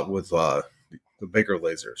a lot with the bigger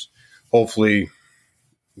lasers. Hopefully,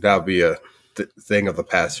 that'll be a thing of the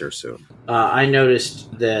past here soon. I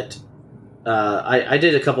noticed that I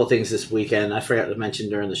did a couple of things this weekend. I forgot to mention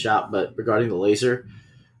during the shop, but regarding the laser,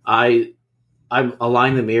 I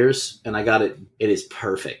aligned the mirrors and I got it. It is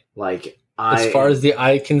perfect. As far as the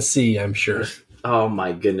eye can see, I'm sure. Oh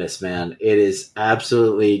my goodness, man! It is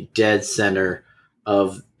absolutely dead center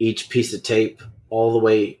of each piece of tape, all the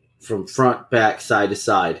way from front, back, side to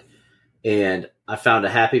side, and I found a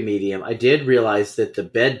happy medium. I did realize that the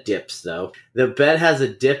bed dips, though. The bed has a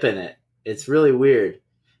dip in it. It's really weird.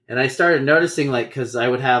 And I started noticing, because I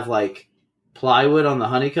would have, plywood on the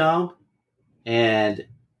honeycomb, and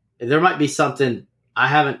there might be something I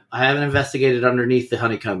haven't investigated underneath the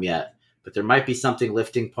honeycomb yet, but there might be something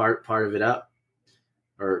lifting part of it up.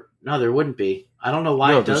 Or no, there wouldn't be. I don't know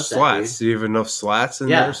why it does that. Slats. Do you have enough slats in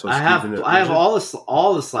there? Yeah, so I have all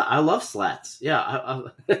the slats. I love slats. Yeah,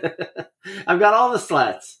 I've got all the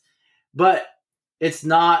slats, but it's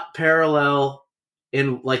not parallel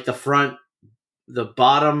in the front, the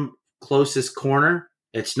bottom closest corner.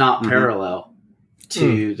 It's not parallel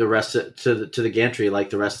to the rest of, to the gantry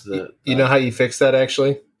like the rest of the. You know how you fix that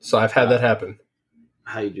actually? So I've had that happen.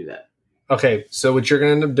 How you do that? Okay, so what you're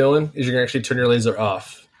going to end up doing is you're going to actually turn your laser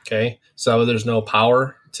off, okay? So there's no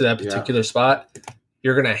power to that particular spot.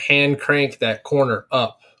 You're going to hand crank that corner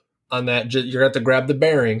up on that. You're going to have to grab the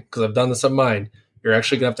bearing, because I've done this on mine. You're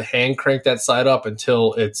actually going to have to hand crank that side up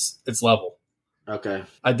until it's level. Okay.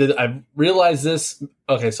 I realized this.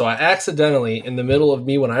 Okay, so I accidentally, in the middle of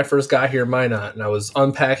me when I first got here in Minot, and I was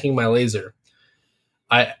unpacking my laser,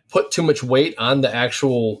 I put too much weight on the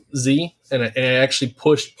actual Z, and I actually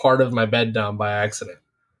pushed part of my bed down by accident.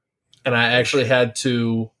 And I actually had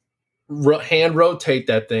to hand rotate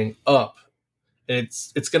that thing up. And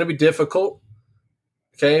it's going to be difficult,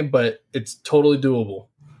 okay, but it's totally doable.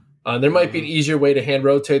 There might be an easier way to hand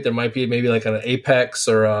rotate. There might be maybe like an Apex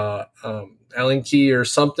or a Allen key or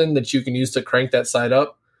something that you can use to crank that side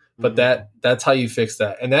up. But that's how you fix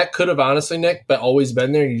that. And that could have honestly, Nick, but always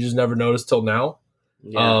been there, and you just never noticed till now.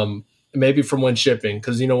 Yeah. Maybe from when shipping,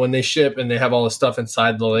 because when they ship and they have all the stuff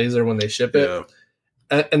inside the laser when they ship it,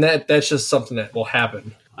 and that's just something that will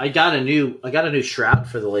happen. I got a new shroud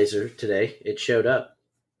for the laser today. It showed up.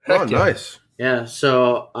 Heck nice. Yeah,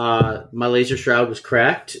 so my laser shroud was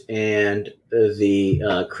cracked, and the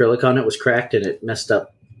acrylic on it was cracked, and it messed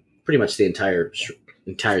up pretty much the entire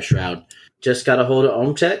shroud. Just got a hold of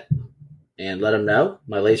OhmTech and let them know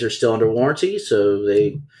my laser's still under warranty, so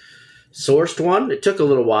they sourced one. It took a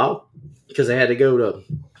little while because I had to go to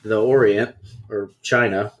the Orient or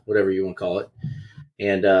China, whatever you want to call it,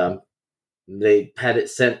 and they had it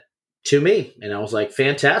sent to me, and I was like,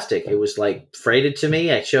 fantastic. It was freighted to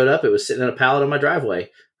me. I showed up. It was sitting in a pallet on my driveway.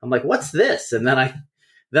 I'm like, what's this? And then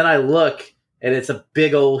I look, and it's a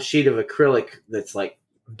big old sheet of acrylic that's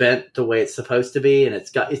bent the way it's supposed to be, and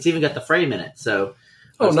it's even got the frame in it. So,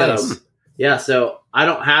 nice. Yeah, so I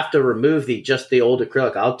don't have to remove just the old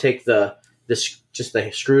acrylic. I'll take the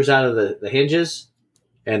screws out of the hinges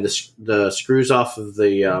and the screws off of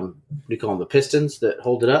the what do you call them, the pistons that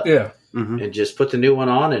hold it up. Yeah, and just put the new one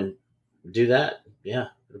on and do that. Yeah,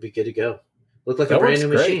 it'll be good to go. Look like a brand new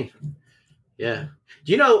machine. Yeah.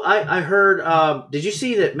 I heard. Did you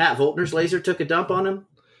see that Matt Voltner's laser took a dump on him?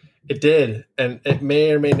 It did, and it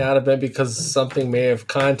may or may not have been because something may have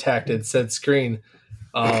contacted said screen.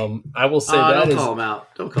 I will say that don't call him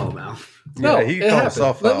out. Don't call him out. No, he can call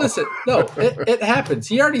himself out. Listen, no, it happens.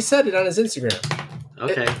 He already said it on his Instagram.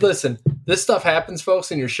 Okay. Listen, this stuff happens,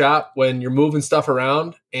 folks, in your shop when you're moving stuff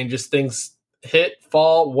around and just things hit,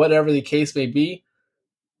 fall, whatever the case may be.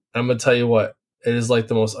 I'm gonna tell you what, it is the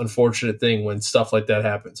most unfortunate thing when stuff like that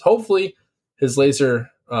happens. Hopefully, his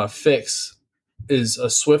laser fix is a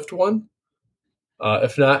swift one.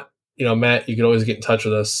 If not, Matt, you can always get in touch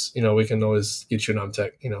with us. We can always get you an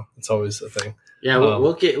OhmTech. It's always a thing. Yeah, we'll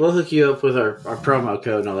hook you up with our promo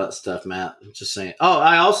code and all that stuff, Matt. I'm just saying. Oh,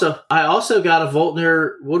 I also got a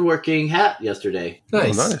Voltner woodworking hat yesterday.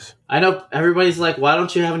 Nice. Oh, nice. I know everybody's like, why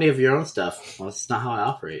don't you have any of your own stuff? Well, that's not how I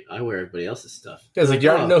operate. I wear everybody else's stuff. Yeah, it's you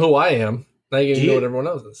already know who I am. Now you can know what everyone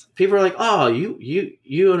else is. People are like, oh,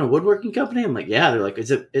 you own a woodworking company? I'm like, yeah. They're like, is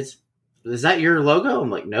that your logo? I'm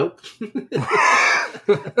like, nope.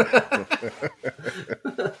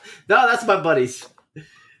 No, that's my buddy's.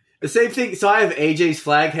 The same thing. So I have AJ's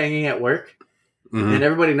flag hanging at work, and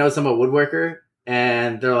everybody knows I'm a woodworker.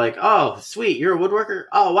 And they're like, "Oh, sweet, you're a woodworker.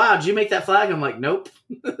 Oh, wow, did you make that flag?" I'm like, "Nope."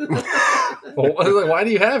 Well, I was like, why do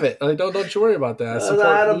you have it? Like, don't you worry about that.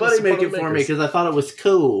 I had a buddy make it for me because I thought it was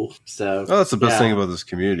cool. So, that's the best thing about this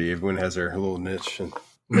community. Everyone has their little niche. And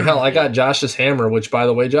hell, I got Josh's hammer, which, by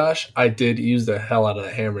the way, Josh, I did use the hell out of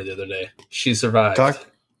the hammer the other day. She survived.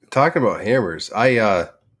 Talking about hammers, I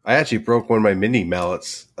actually broke one of my mini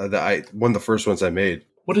mallets. One of the first ones I made.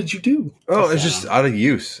 What did you do? Oh, it's just out of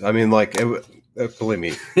use. I mean, like, believe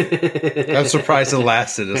me, I'm surprised it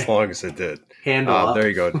lasted as long as it did. Handle up. There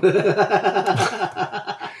you go.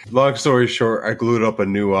 Long story short, I glued up a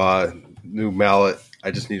new mallet.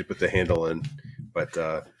 I just need to put the handle in, but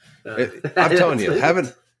I'm telling you,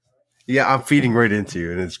 I'm feeding right into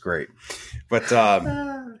you, and it's great. But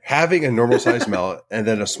having a normal size mallet and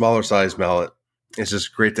then a smaller size mallet is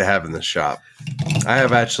just great to have in the shop. I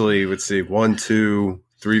have actually, let's see, 1, 2,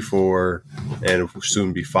 3, 4, and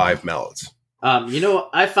soon be 5 mallets.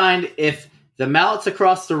 I find if the mallet's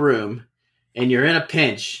across the room and you're in a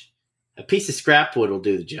pinch, a piece of scrap wood will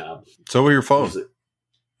do the job. So will your phone.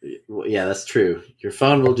 Yeah, that's true. Your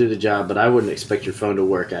phone will do the job, but I wouldn't expect your phone to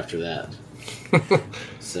work after that.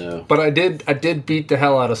 So, but I did beat the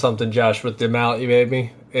hell out of something, Josh, with the mallet you made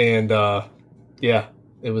me, and yeah,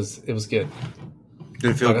 it was good.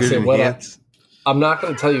 Did it feel good in your hands? I'm not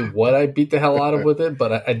going to tell you what I beat the hell out of with it,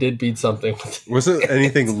 but I did beat something. Wasn't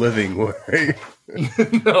anything living, right?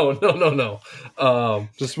 No.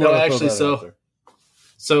 Just no, actually, so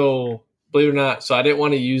believe it or not, so I didn't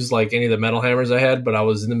want to use like any of the metal hammers I had, but I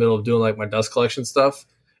was in the middle of doing like my dust collection stuff,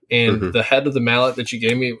 and the head of the mallet that you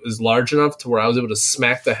gave me was large enough to where I was able to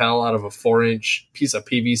smack the hell out of a 4-inch piece of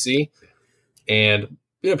PVC, and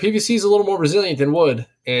PVC is a little more resilient than wood.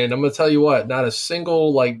 And I'm going to tell you what, not a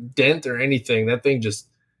single like dent or anything. That thing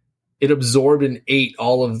it absorbed and ate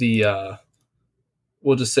all of the,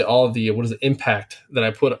 we'll just say all of the, impact that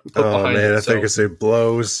I put behind it. I think I say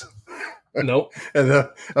blows. Nope. And I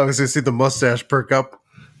was going to see the mustache perk up.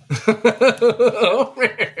 Oh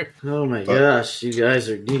my gosh, you guys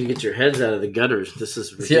need to get your heads out of the gutters. This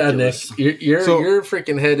is ridiculous. Yeah, Nick, your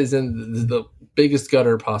freaking head is in the biggest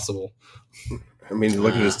gutter possible. I mean,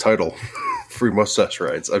 look at his title. Free mustache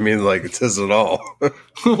rides. I mean, like, it says it all.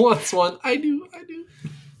 Who wants one? I do.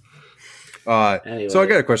 Anyway. So I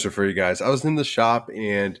got a question for you guys. I was in the shop,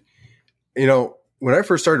 and, when I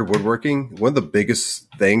first started woodworking, one of the biggest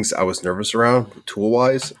things I was nervous around,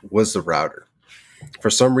 tool-wise, was the router. For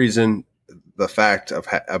some reason, the fact of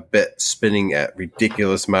a bit spinning at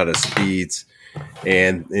ridiculous amount of speeds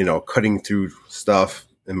and, cutting through stuff,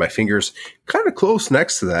 and my fingers kind of close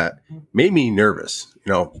next to that made me nervous,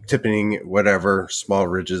 tipping, whatever, small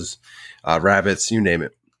ridges, rabbits, you name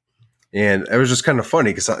it. And it was just kind of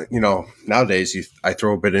funny because, nowadays I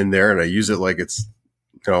throw a bit in there and I use it like it's,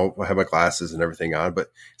 I have my glasses and everything on,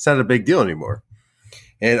 but it's not a big deal anymore.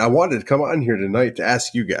 And I wanted to come on here tonight to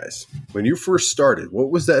ask you guys, when you first started,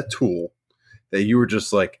 what was that tool that you were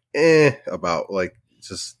just like, about? Like,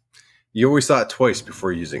 just, you always thought twice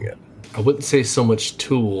before using it. I wouldn't say so much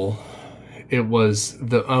tool. It was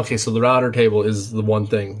so the router table is the one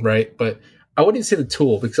thing, right? But I wouldn't even say the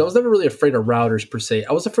tool because I was never really afraid of routers per se.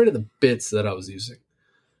 I was afraid of the bits that I was using.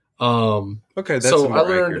 Okay, that's a more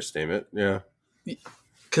accurate statement. Yeah.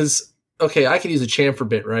 Because, I could use a chamfer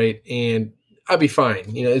bit, right? And I'd be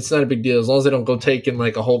fine. It's not a big deal as long as I don't go taking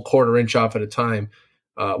like a whole 1/4 inch off at a time,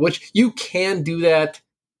 which you can do that.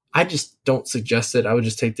 I just don't suggest it. I would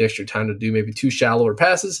just take the extra time to do maybe 2 shallower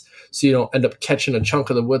passes so you don't end up catching a chunk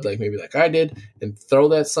of the wood like I did and throw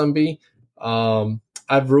that sunbee.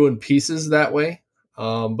 I've ruined pieces that way.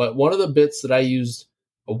 But one of the bits that I used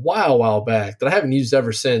a while back that I haven't used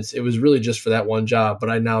ever since, it was really just for that one job, but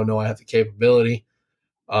I now know I have the capability,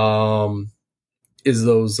 is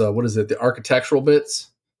those, the architectural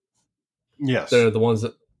bits? Yes. They're the ones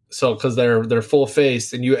that, because they're full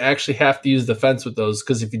face, and you actually have to use the fence with those.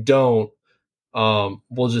 Because if you don't,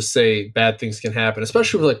 we'll just say bad things can happen,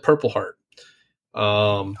 especially with like Purple Heart.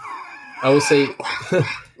 I would say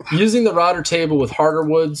using the router table with harder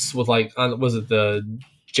woods with was it the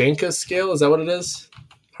Janka scale? Is that what it is?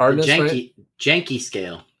 Hardness, right? Janky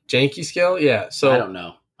scale. Janky scale, yeah. So I don't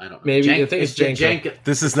know. Maybe I think it's Janka.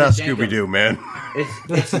 This is not Scooby Doo, man.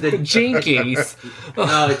 It's the Jinkies.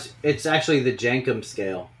 No, it's actually the Jankum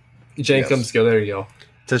scale. Jankum scale. There you go.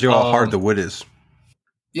 Tells you how hard the wood is.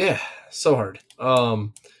 Yeah, so hard. But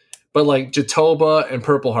like Jatoba and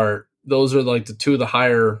Purple Heart, those are like the 2 of the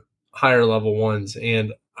higher level ones,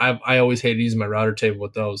 and I always hated using my router table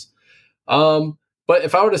with those. But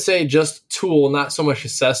if I were to say just tool, not so much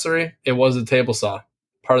accessory, it was a table saw.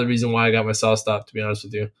 part of the reason why I got my saw stop, to be honest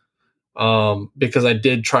with you. Because I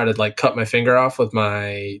did try to like cut my finger off with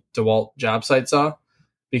my DeWalt job site saw.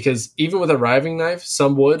 Because even with a riving knife,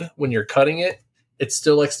 some wood, when you're cutting it, it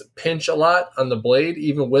still likes to pinch a lot on the blade,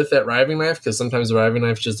 even with that riving knife, because sometimes the riving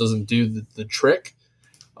knife just doesn't do the trick.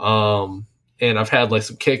 And I've had like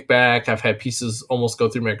some kickback. I've had pieces almost go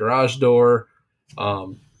through my garage door.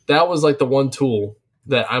 That was like the one tool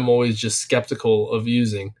that I'm always just skeptical of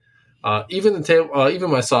using. Even the table,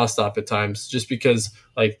 even my saw stop at times, just because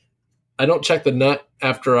like I don't check the nut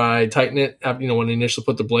after I tighten it. When I initially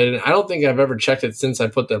put the blade in, I don't think I've ever checked it since I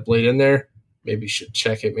put that blade in there. Maybe should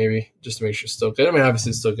check it, maybe just to make sure it's still good. I mean,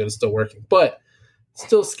 obviously it's still good, it's still working, but it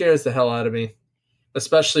still scares the hell out of me,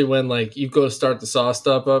 especially when like you go to start the saw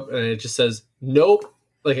stop up and it just says nope.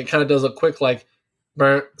 Like it kind of does a quick like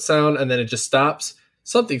burnt sound and then it just stops.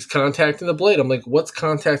 Something's contacting the blade. I'm like, what's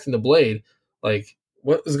contacting the blade? Like,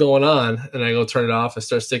 what is going on? And I go turn it off. I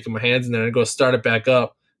start sticking my hands in there and I go start it back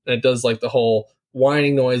up. And it does like the whole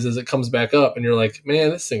whining noise as it comes back up. And you're like,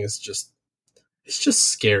 man, this thing is it's just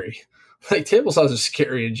scary. Like table saws are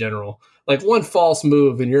scary in general. Like one false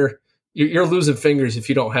move and you're losing fingers if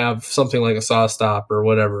you don't have something like a saw stop or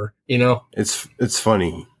whatever, It's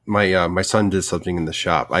funny. My son did something in the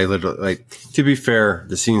shop. I literally, like, to be fair,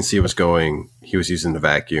 the CNC was going. He was using the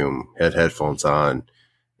vacuum, had headphones on,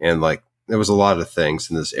 and like there was a lot of things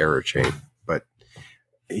in this error chain. But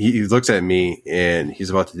he looks at me and he's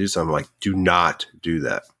about to do something. I'm like, do not do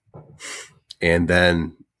that. And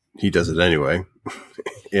then he does it anyway.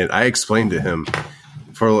 And I explained to him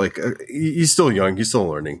for like he's still young, he's still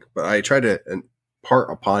learning. But I try to impart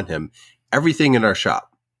upon him everything in our shop.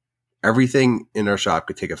 Everything in our shop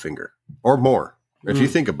could take a finger or more if you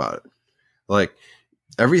think about it. Like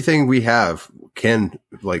everything we have can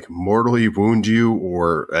like mortally wound you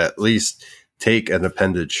or at least take an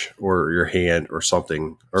appendage or your hand or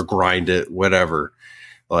something or grind it, whatever.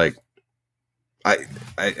 Like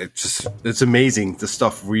it's amazing the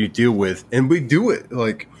stuff we deal with and we do it.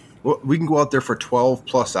 Like we can go out there for 12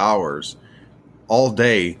 plus hours all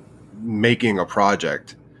day making a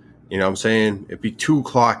project. You know what I'm saying? It'd be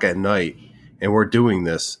 2:00 at night and we're doing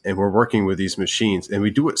this and we're working with these machines and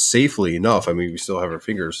we do it safely enough. I mean, we still have our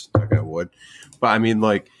fingers stuck at wood, but I mean,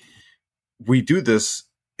 like we do this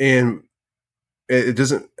and it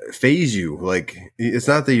doesn't phase you. Like it's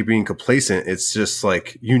not that you're being complacent. It's just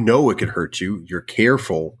like, it could hurt you. You're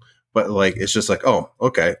careful, but like, it's just like, oh,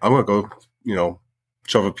 okay, I'm going to go,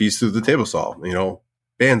 shove a piece through the table saw,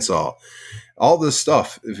 bandsaw. All this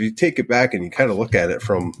stuff, if you take it back and you kind of look at it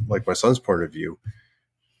from like my son's point of view,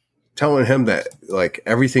 telling him that like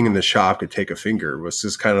everything in the shop could take a finger was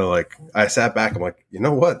just kind of like, I sat back. I'm like, you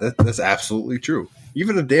know what? That's absolutely true.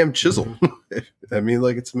 Even a damn chisel. I mean,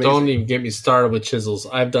 like it's amazing. Don't even get me started with chisels.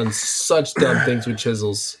 I've done such dumb things with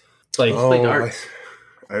chisels. Like,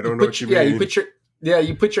 I don't know what you mean.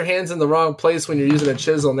 You put your hands in the wrong place when you're using a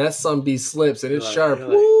chisel and that sumbee slips and it's sharp.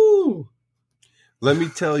 Woo! Let me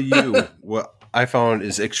tell you what I found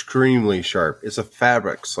is extremely sharp. It's a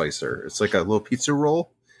fabric slicer. It's like a little pizza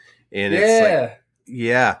roll. And it's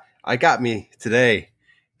like, I got me today.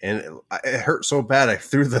 And it hurt so bad I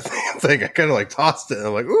threw the damn thing. I kind of like tossed it. And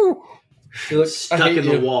I'm like, ooh. You look stuck in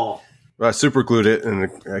the wall. Well, I super glued it and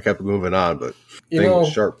I kept moving on, but the thing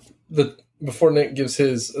was sharp. Before Nick gives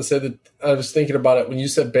his, I was thinking about it. When you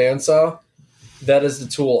said bandsaw, that is the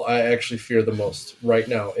tool I actually fear the most right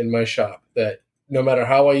now in my shop. That no matter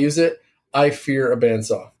how I use it, I fear a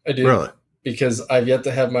bandsaw. I do. Really? Because I've yet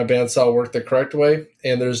to have my bandsaw work the correct way,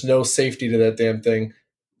 and there's no safety to that damn thing.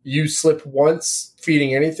 You slip once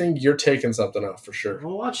feeding anything, you're taking something off for sure.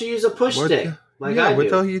 Well, why don't you use a push stick? What the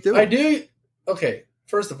hell are you doing? I do. Okay,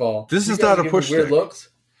 first of all, this is not a push stick. Weird looks.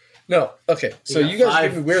 No. Okay, so you guys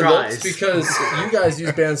give me weird looks because you guys use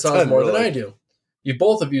bandsaws more than I do. You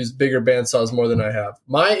both have used bigger bandsaws more than I have.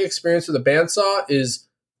 My experience with a bandsaw is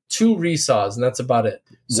 2 resaws, and that's about it.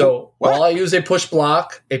 So while I use a push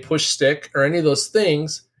block, a push stick, or any of those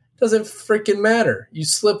things, it doesn't freaking matter. You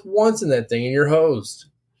slip once in that thing and you're hosed.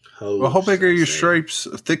 Well, how big are your stripes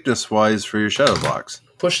thickness-wise for your shadow blocks?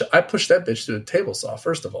 I pushed that bitch through the table saw,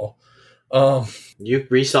 first of all. You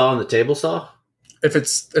resaw on the table saw? If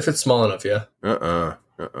it's small enough, yeah.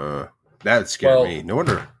 That scared me. No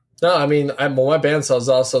wonder. No, I mean, my bandsaw is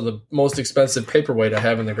also the most expensive paperweight I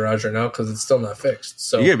have in the garage right now because it's still not fixed.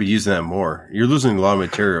 So you gotta be using that more. You're losing a lot of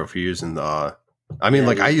material if you're using the. I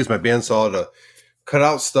use my bandsaw to cut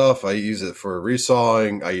out stuff. I use it for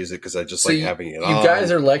resawing. I use it because I just like having it on. You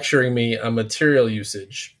guys are lecturing me on material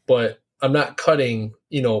usage, but I'm not cutting,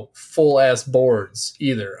 full ass boards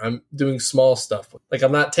either. I'm doing small stuff. Like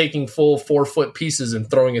I'm not taking full 4-foot pieces and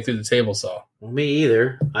throwing it through the table saw. Well, me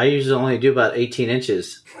either. I usually only do about 18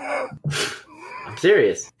 inches. I'm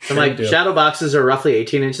serious. So my shadow boxes are roughly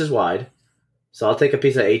 18 inches wide. So I'll take a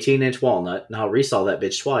piece of 18-inch walnut and I'll resaw that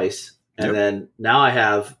bitch twice. And then now I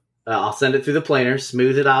have, I'll send it through the planer,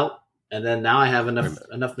 smooth it out. And then now I have enough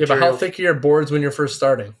material. Yeah, but how thick are your boards when you're first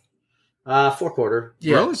starting? 4/4.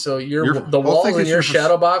 Yeah, really? So the walls in your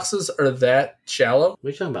shadow boxes are that shallow? What are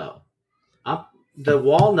you talking about? The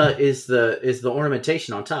walnut is the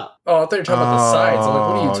ornamentation on top. Oh, I thought you were talking about the sides. I'm like,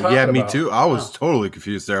 what are you talking about? Yeah, me too. I was totally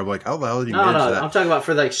confused there. I'm like, how the hell did you manage that? I'm talking about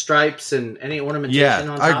for like stripes and any ornamentation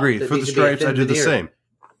on top. Yeah, I agree. For the stripes, I do the same.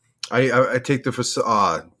 I take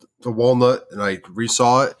the walnut and I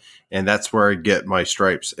resaw it, and that's where I get my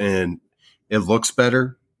stripes, and it looks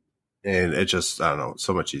better, and it just, I don't know,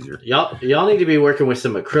 so much easier. Y'all need to be working with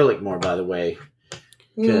some acrylic more, by the way.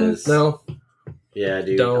 No. Yeah,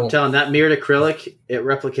 dude. I'm telling that mirrored acrylic, it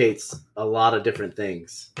replicates a lot of different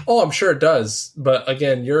things. Oh, I'm sure it does. But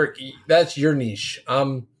again, that's your niche.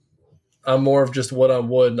 I'm more of just wood on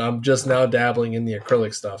wood, and I'm just now dabbling in the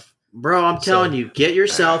acrylic stuff. Bro, I'm telling you, get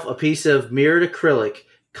yourself a piece of mirrored acrylic,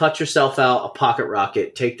 cut yourself out a pocket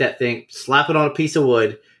rocket, take that thing, slap it on a piece of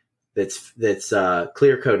wood that's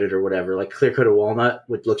clear coated or whatever, like clear coated walnut,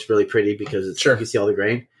 which looks really pretty because you can see all the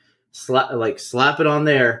grain. Slap it on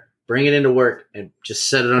there. Bring it into work and just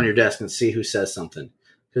set it on your desk and see who says something.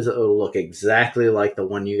 Because it will look exactly like the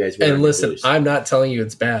one you guys wear. And listen, I'm not telling you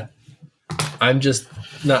it's bad. I'm just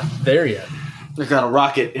not there yet. I got a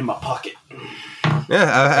rocket in my pocket. Yeah,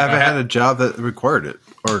 I haven't had a job that required it.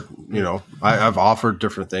 Or, I've offered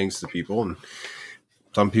different things to people, and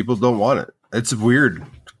some people don't want it. It's weird.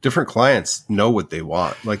 Different clients know what they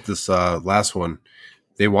want. Like this last one,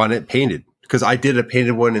 they want it painted. Because I did a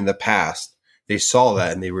painted one in the past. They saw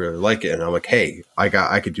that and they really like it, and I'm like, "Hey,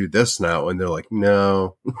 I could do this now," and they're like,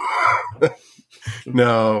 "No,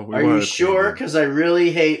 no." Are you sure? Because I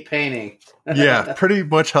really hate painting. Yeah, pretty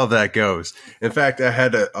much how that goes. In fact, I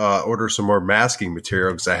had to order some more masking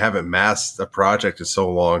material because I haven't masked a project in so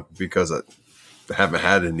long because I haven't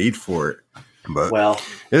had a need for it. But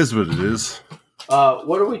it is what it is.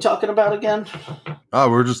 What are we talking about again?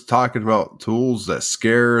 We're just talking about tools that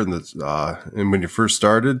scare and when you first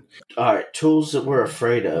started. All right, tools that we're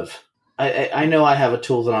afraid of. I know I have a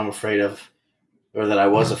tool that I'm afraid of, or that I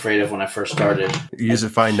was afraid of when I first started. You use it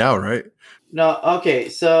fine now, right? No, okay.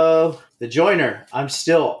 So the joiner, I'm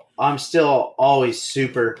still always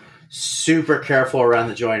super, super careful around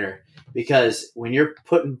the joiner because when you're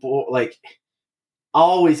putting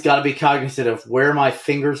always got to be cognizant of where my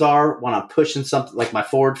fingers are when I'm pushing something, like my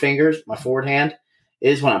forward hand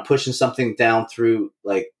is when I'm pushing something down through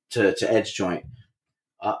to edge joint.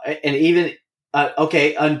 And even,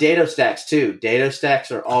 on dado stacks too. Dado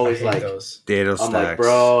stacks are always like, dado stacks. I'm like,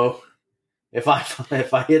 bro, if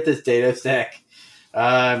I hit this dado stack,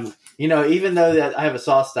 even though that I have a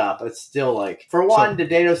saw stop, it's still like, for one, the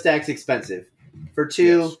dado stack's expensive. For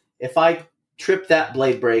two, if I trip that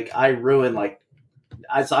blade break, I ruin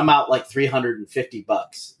I'm out like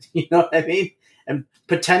 $350. You know what I mean? And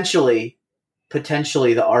potentially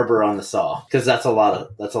the arbor on the saw, because that's a lot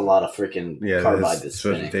of freaking carbide that's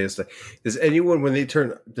spinning. Does anyone, when they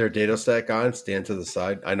turn their dado stack on, stand to the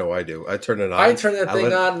side? I know I do. I turn it on. I turn that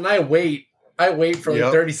thing on and I wait. I wait for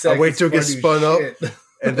 30 seconds. I wait till it gets spun up.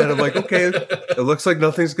 And then I'm like, okay, it looks like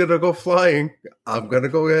nothing's going to go flying. I'm going to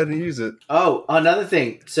go ahead and use it. Oh, another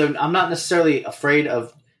thing. So I'm not necessarily afraid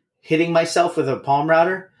of hitting myself with a palm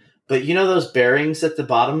router, but those bearings at the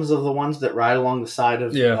bottoms of the ones that ride along the side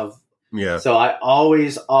of So I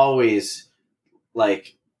always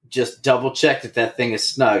just double check that thing is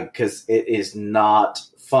snug, because it is not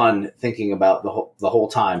fun thinking about the whole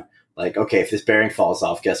time. Like, okay, if this bearing falls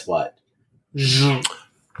off, guess what?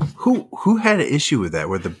 Who had an issue with that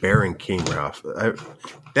where the bearing came off?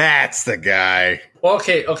 That's the guy. Well,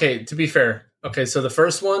 okay. To be fair, so the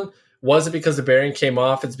first one wasn't because the bearing came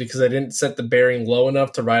off. It's because I didn't set the bearing low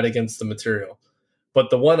enough to ride against the material. But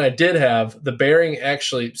the one I did have, the bearing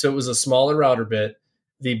actually, so it was a smaller router bit.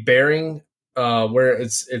 The bearing, where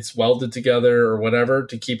it's welded together or whatever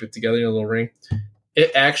to keep it together in a little ring,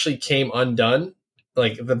 it actually came undone.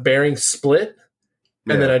 Like the bearing split,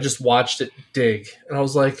 and then I just watched it dig, and I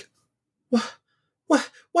was like, "What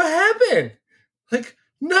happened?" Like,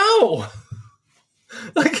 no,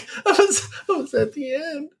 like I was at the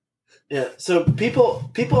end. Yeah, so people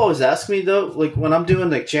always ask me though, like when I'm doing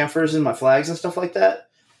like chamfers and my flags and stuff like that,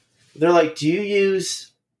 they're like, "Do you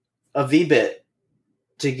use a V-bit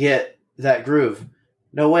to get that groove?"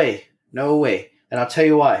 No way. And I'll tell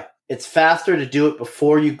you why. it's faster to do it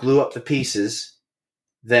before you glue up the pieces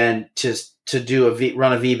than just to do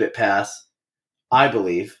run a V-bit pass, I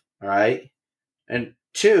believe. All right. And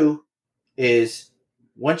 2 is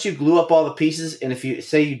once you glue up all the pieces, and if you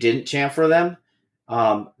say you didn't chamfer them,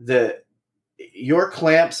 your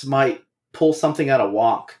clamps might pull something out of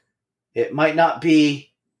wonk. It might not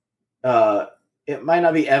be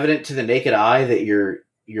evident to the naked eye that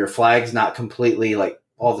your flag's not completely, like,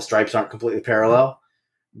 all the stripes aren't completely parallel.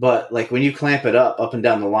 But like when you clamp it up and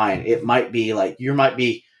down the line, it might be like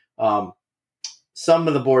some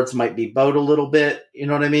of the boards might be bowed a little bit. You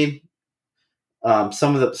know what I mean?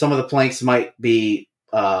 Some of the planks might be,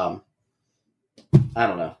 I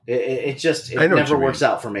don't know. It never works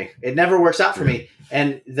out for me. It never works out for me.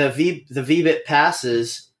 And the V-bit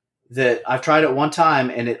passes that I've tried it one time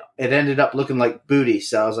and it ended up looking like booty.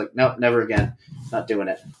 So I was like, nope, never again. Not doing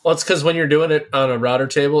it. Well, it's because when you're doing it on a router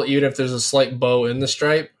table, even if there's a slight bow in the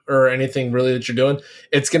stripe or anything really that you're doing,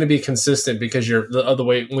 it's going to be consistent because you're the other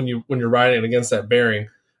way when you're riding it against that bearing.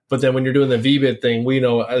 But then when you're doing the V-bit thing, we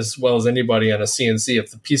know as well as anybody on a CNC,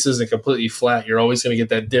 if the piece isn't completely flat, you're always going to get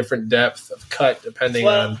that different depth of cut depending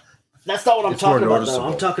on. That's not what I'm talking about, though.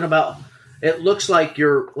 I'm talking about it looks like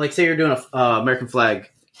say you're doing a American flag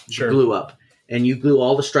glue up, and you glue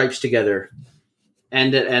all the stripes together,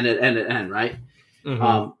 end, right?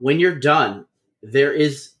 Mm-hmm. When you're done, there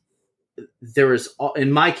is,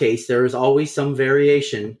 in my case, there is always some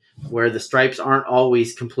variation where the stripes aren't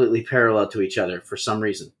always completely parallel to each other for some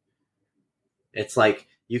reason. It's like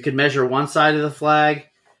you could measure one side of the flag,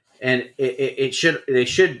 and they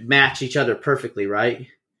should match each other perfectly, right?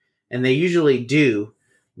 And they usually do,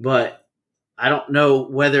 but I don't know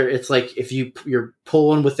whether it's like if you're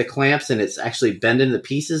pulling with the clamps and it's actually bending the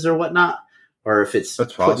pieces or whatnot, or if it's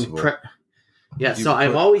that's possible. So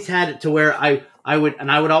I've always had it to where I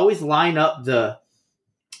would always line up I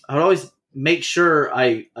would always make sure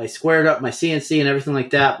I squared up my CNC and everything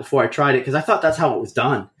like that before I tried it, because I thought that's how it was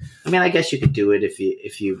done. I mean, I guess you could do it if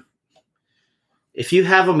you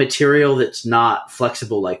have a material that's not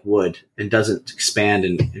flexible like wood and doesn't expand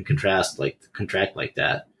and contract like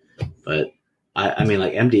that. But I mean,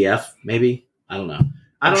 like MDF, maybe. I don't know.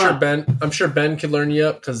 I'm sure Ben could learn you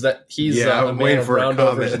up because he's a man of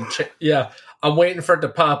roundovers and I'm waiting for it to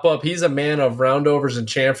pop up. He's a man of roundovers and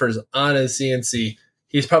chamfers on his CNC.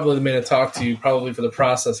 He's probably the man to talk to, probably for the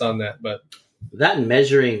process on that. But that and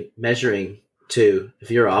measuring too.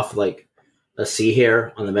 If you're off like a C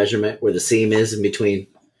hair on the measurement where the seam is in between,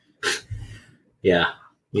 you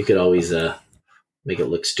could always make it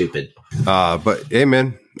look stupid. But hey,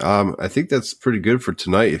 man, I think that's pretty good for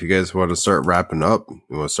tonight. If you guys want to start wrapping up,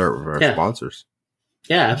 we want to start with our sponsors.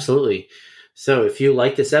 Yeah, absolutely. So if you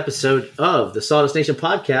like this episode of the Sawdust Nation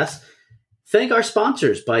podcast, thank our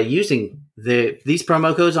sponsors by using these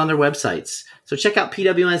promo codes on their websites. So check out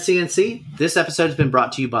PWN CNC. This episode has been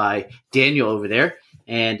brought to you by Daniel over there,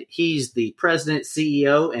 and he's the president,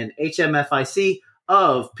 CEO, and HMFIC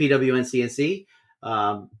of PWN CNC.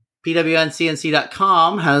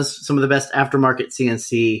 PWNCNC.com has some of the best aftermarket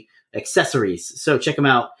CNC accessories. So check them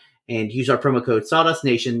out and use our promo code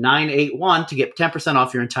SawdustNation981 to get 10%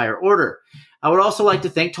 off your entire order. I would also like to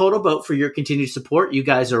thank Total Boat for your continued support. You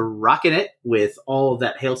guys are rocking it with all of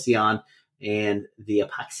that Halcyon and the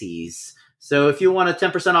epoxies. So if you want a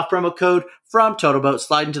 10% off promo code from Total Boat,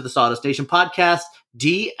 slide into the Sawdust Nation podcast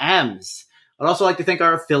DMs. I'd also like to thank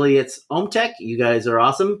our affiliates, OhmTech. You guys are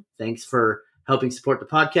awesome. Thanks for helping support the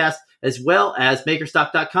podcast, as well as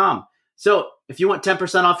Makerstock.com. So if you want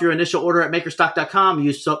 10% off your initial order at Makerstock.com,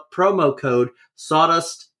 use promo code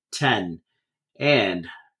Sawdust10. And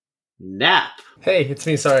Nap. Hey, it's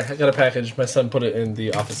me. Sorry, I got a package. My son put it in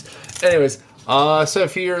the office. Anyways, so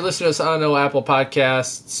if you're listening to us on Apple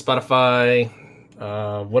Podcasts, Spotify,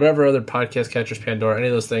 whatever other podcast catchers, Pandora, any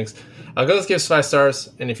of those things, go let's give us 5 stars.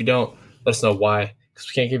 And if you don't, let us know why, because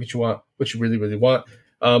we can't give what you want, what you really, really want.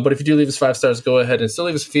 But if you do leave us 5 stars, go ahead and still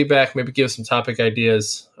leave us feedback. Maybe give us some topic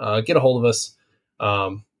ideas. Get a hold of us.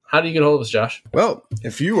 How do you get a hold of us, Josh? Well,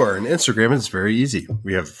 if you are on Instagram, it's very easy.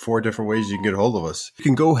 We have 4 different ways you can get a hold of us. You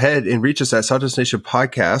can go ahead and reach us at Sawdust Nation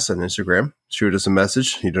Podcast on Instagram. Shoot us a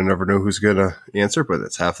message. You don't ever know who's going to answer, but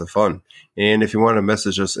that's half the fun. And if you want to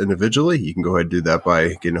message us individually, you can go ahead and do that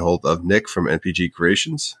by getting a hold of Nick from NPG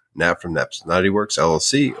Creations, Nap from Naps Naughty Works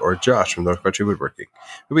LLC, or Josh from North Country Woodworking.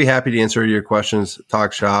 We'll be happy to answer your questions,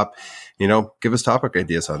 talk shop, give us topic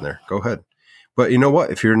ideas on there. Go ahead. But you know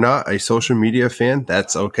what? If you're not a social media fan,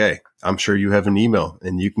 that's okay. I'm sure you have an email,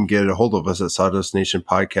 and you can get a hold of us at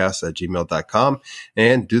sawdustnationpodcast@gmail.com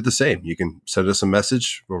and do the same. You can send us a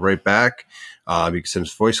message. We'll write back. You can send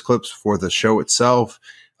us voice clips for the show itself,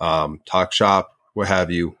 talk shop, what have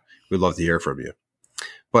you. we'd love to hear from you.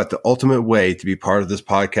 But the ultimate way to be part of this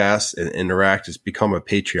podcast and interact is become a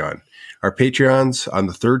Patreon. Our Patreons on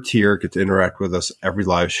the third tier get to interact with us every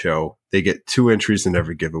live show. They get 2 entries in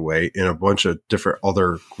every giveaway and a bunch of different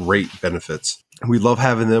other great benefits. We love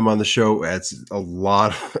having them on the show. It's a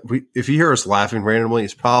lot. If you hear us laughing randomly,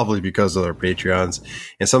 it's probably because of our Patreons.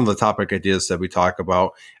 And some of the topic ideas that we talk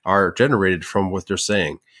about are generated from what they're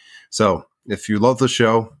saying. So if you love the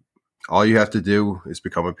show, all you have to do is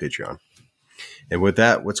become a Patreon. And with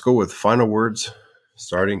that, let's go with final words,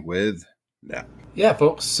 starting with Nap. Yeah,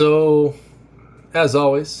 folks. So, as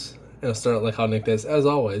always, I'll start like how Nick does. As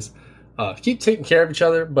always, keep taking care of each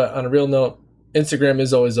other. But on a real note, Instagram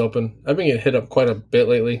is always open. I've been getting hit up quite a bit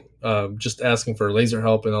lately, just asking for laser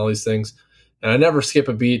help and all these things. And I never skip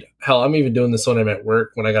a beat. Hell, I'm even doing this when I'm at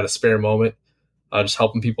work, when I got a spare moment, just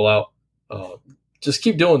helping people out. Just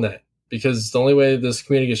keep doing that, because the only way this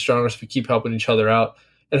community gets stronger is if we keep helping each other out.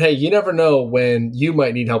 And hey, you never know when you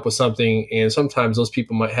might need help with something, and sometimes those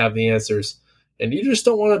people might have the answers. And you just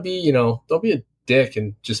don't want to be, don't be a dick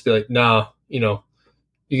and just be like, nah, you're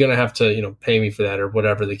going to have to, pay me for that, or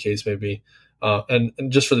whatever the case may be. And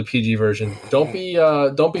just for the PG version, don't be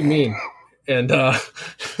mean and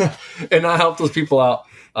and not help those people out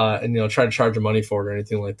and try to charge them money for it or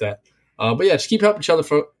anything like that. But yeah, just keep helping each other,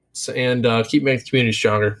 folks, and keep making the community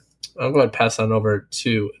stronger. I'm going to pass on over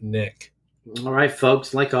to Nick. All right,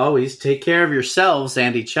 folks, like always, take care of yourselves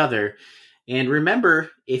and each other. And remember,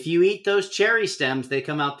 if you eat those cherry stems, they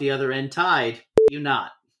come out the other end tied. You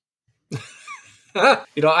not.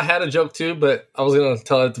 I had a joke too, but I was going to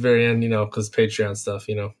tell it at the very end, because Patreon stuff,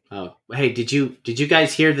 Oh, hey, did you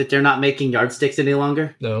guys hear that they're not making yardsticks any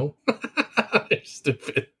longer? No. You're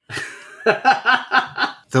stupid.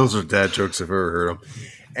 Those are dad jokes if I've ever heard them.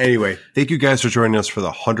 Anyway, thank you guys for joining us for the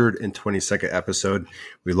 122nd episode.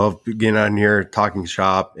 We love getting on here, talking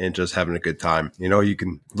shop, and just having a good time. You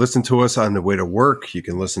can listen to us on the way to work. You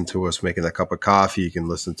can listen to us making a cup of coffee. You can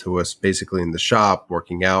listen to us basically in the shop,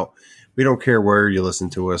 working out. We don't care where you listen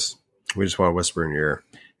to us. We just want to whisper in your ear.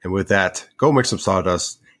 And with that, go make some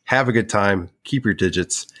sawdust. Have a good time. Keep your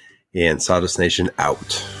digits. And Sawdust Nation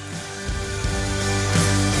out.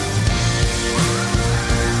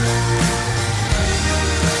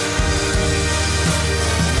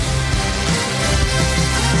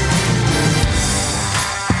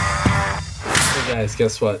 Guys,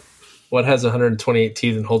 guess what? What has 128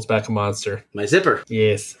 teeth and holds back a monster? My zipper.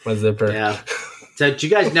 Yes, my zipper. Yeah. So did you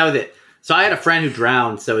guys know that? So I had a friend who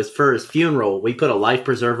drowned. So for his funeral, we put a life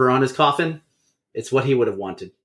preserver on his coffin. It's what he would have wanted.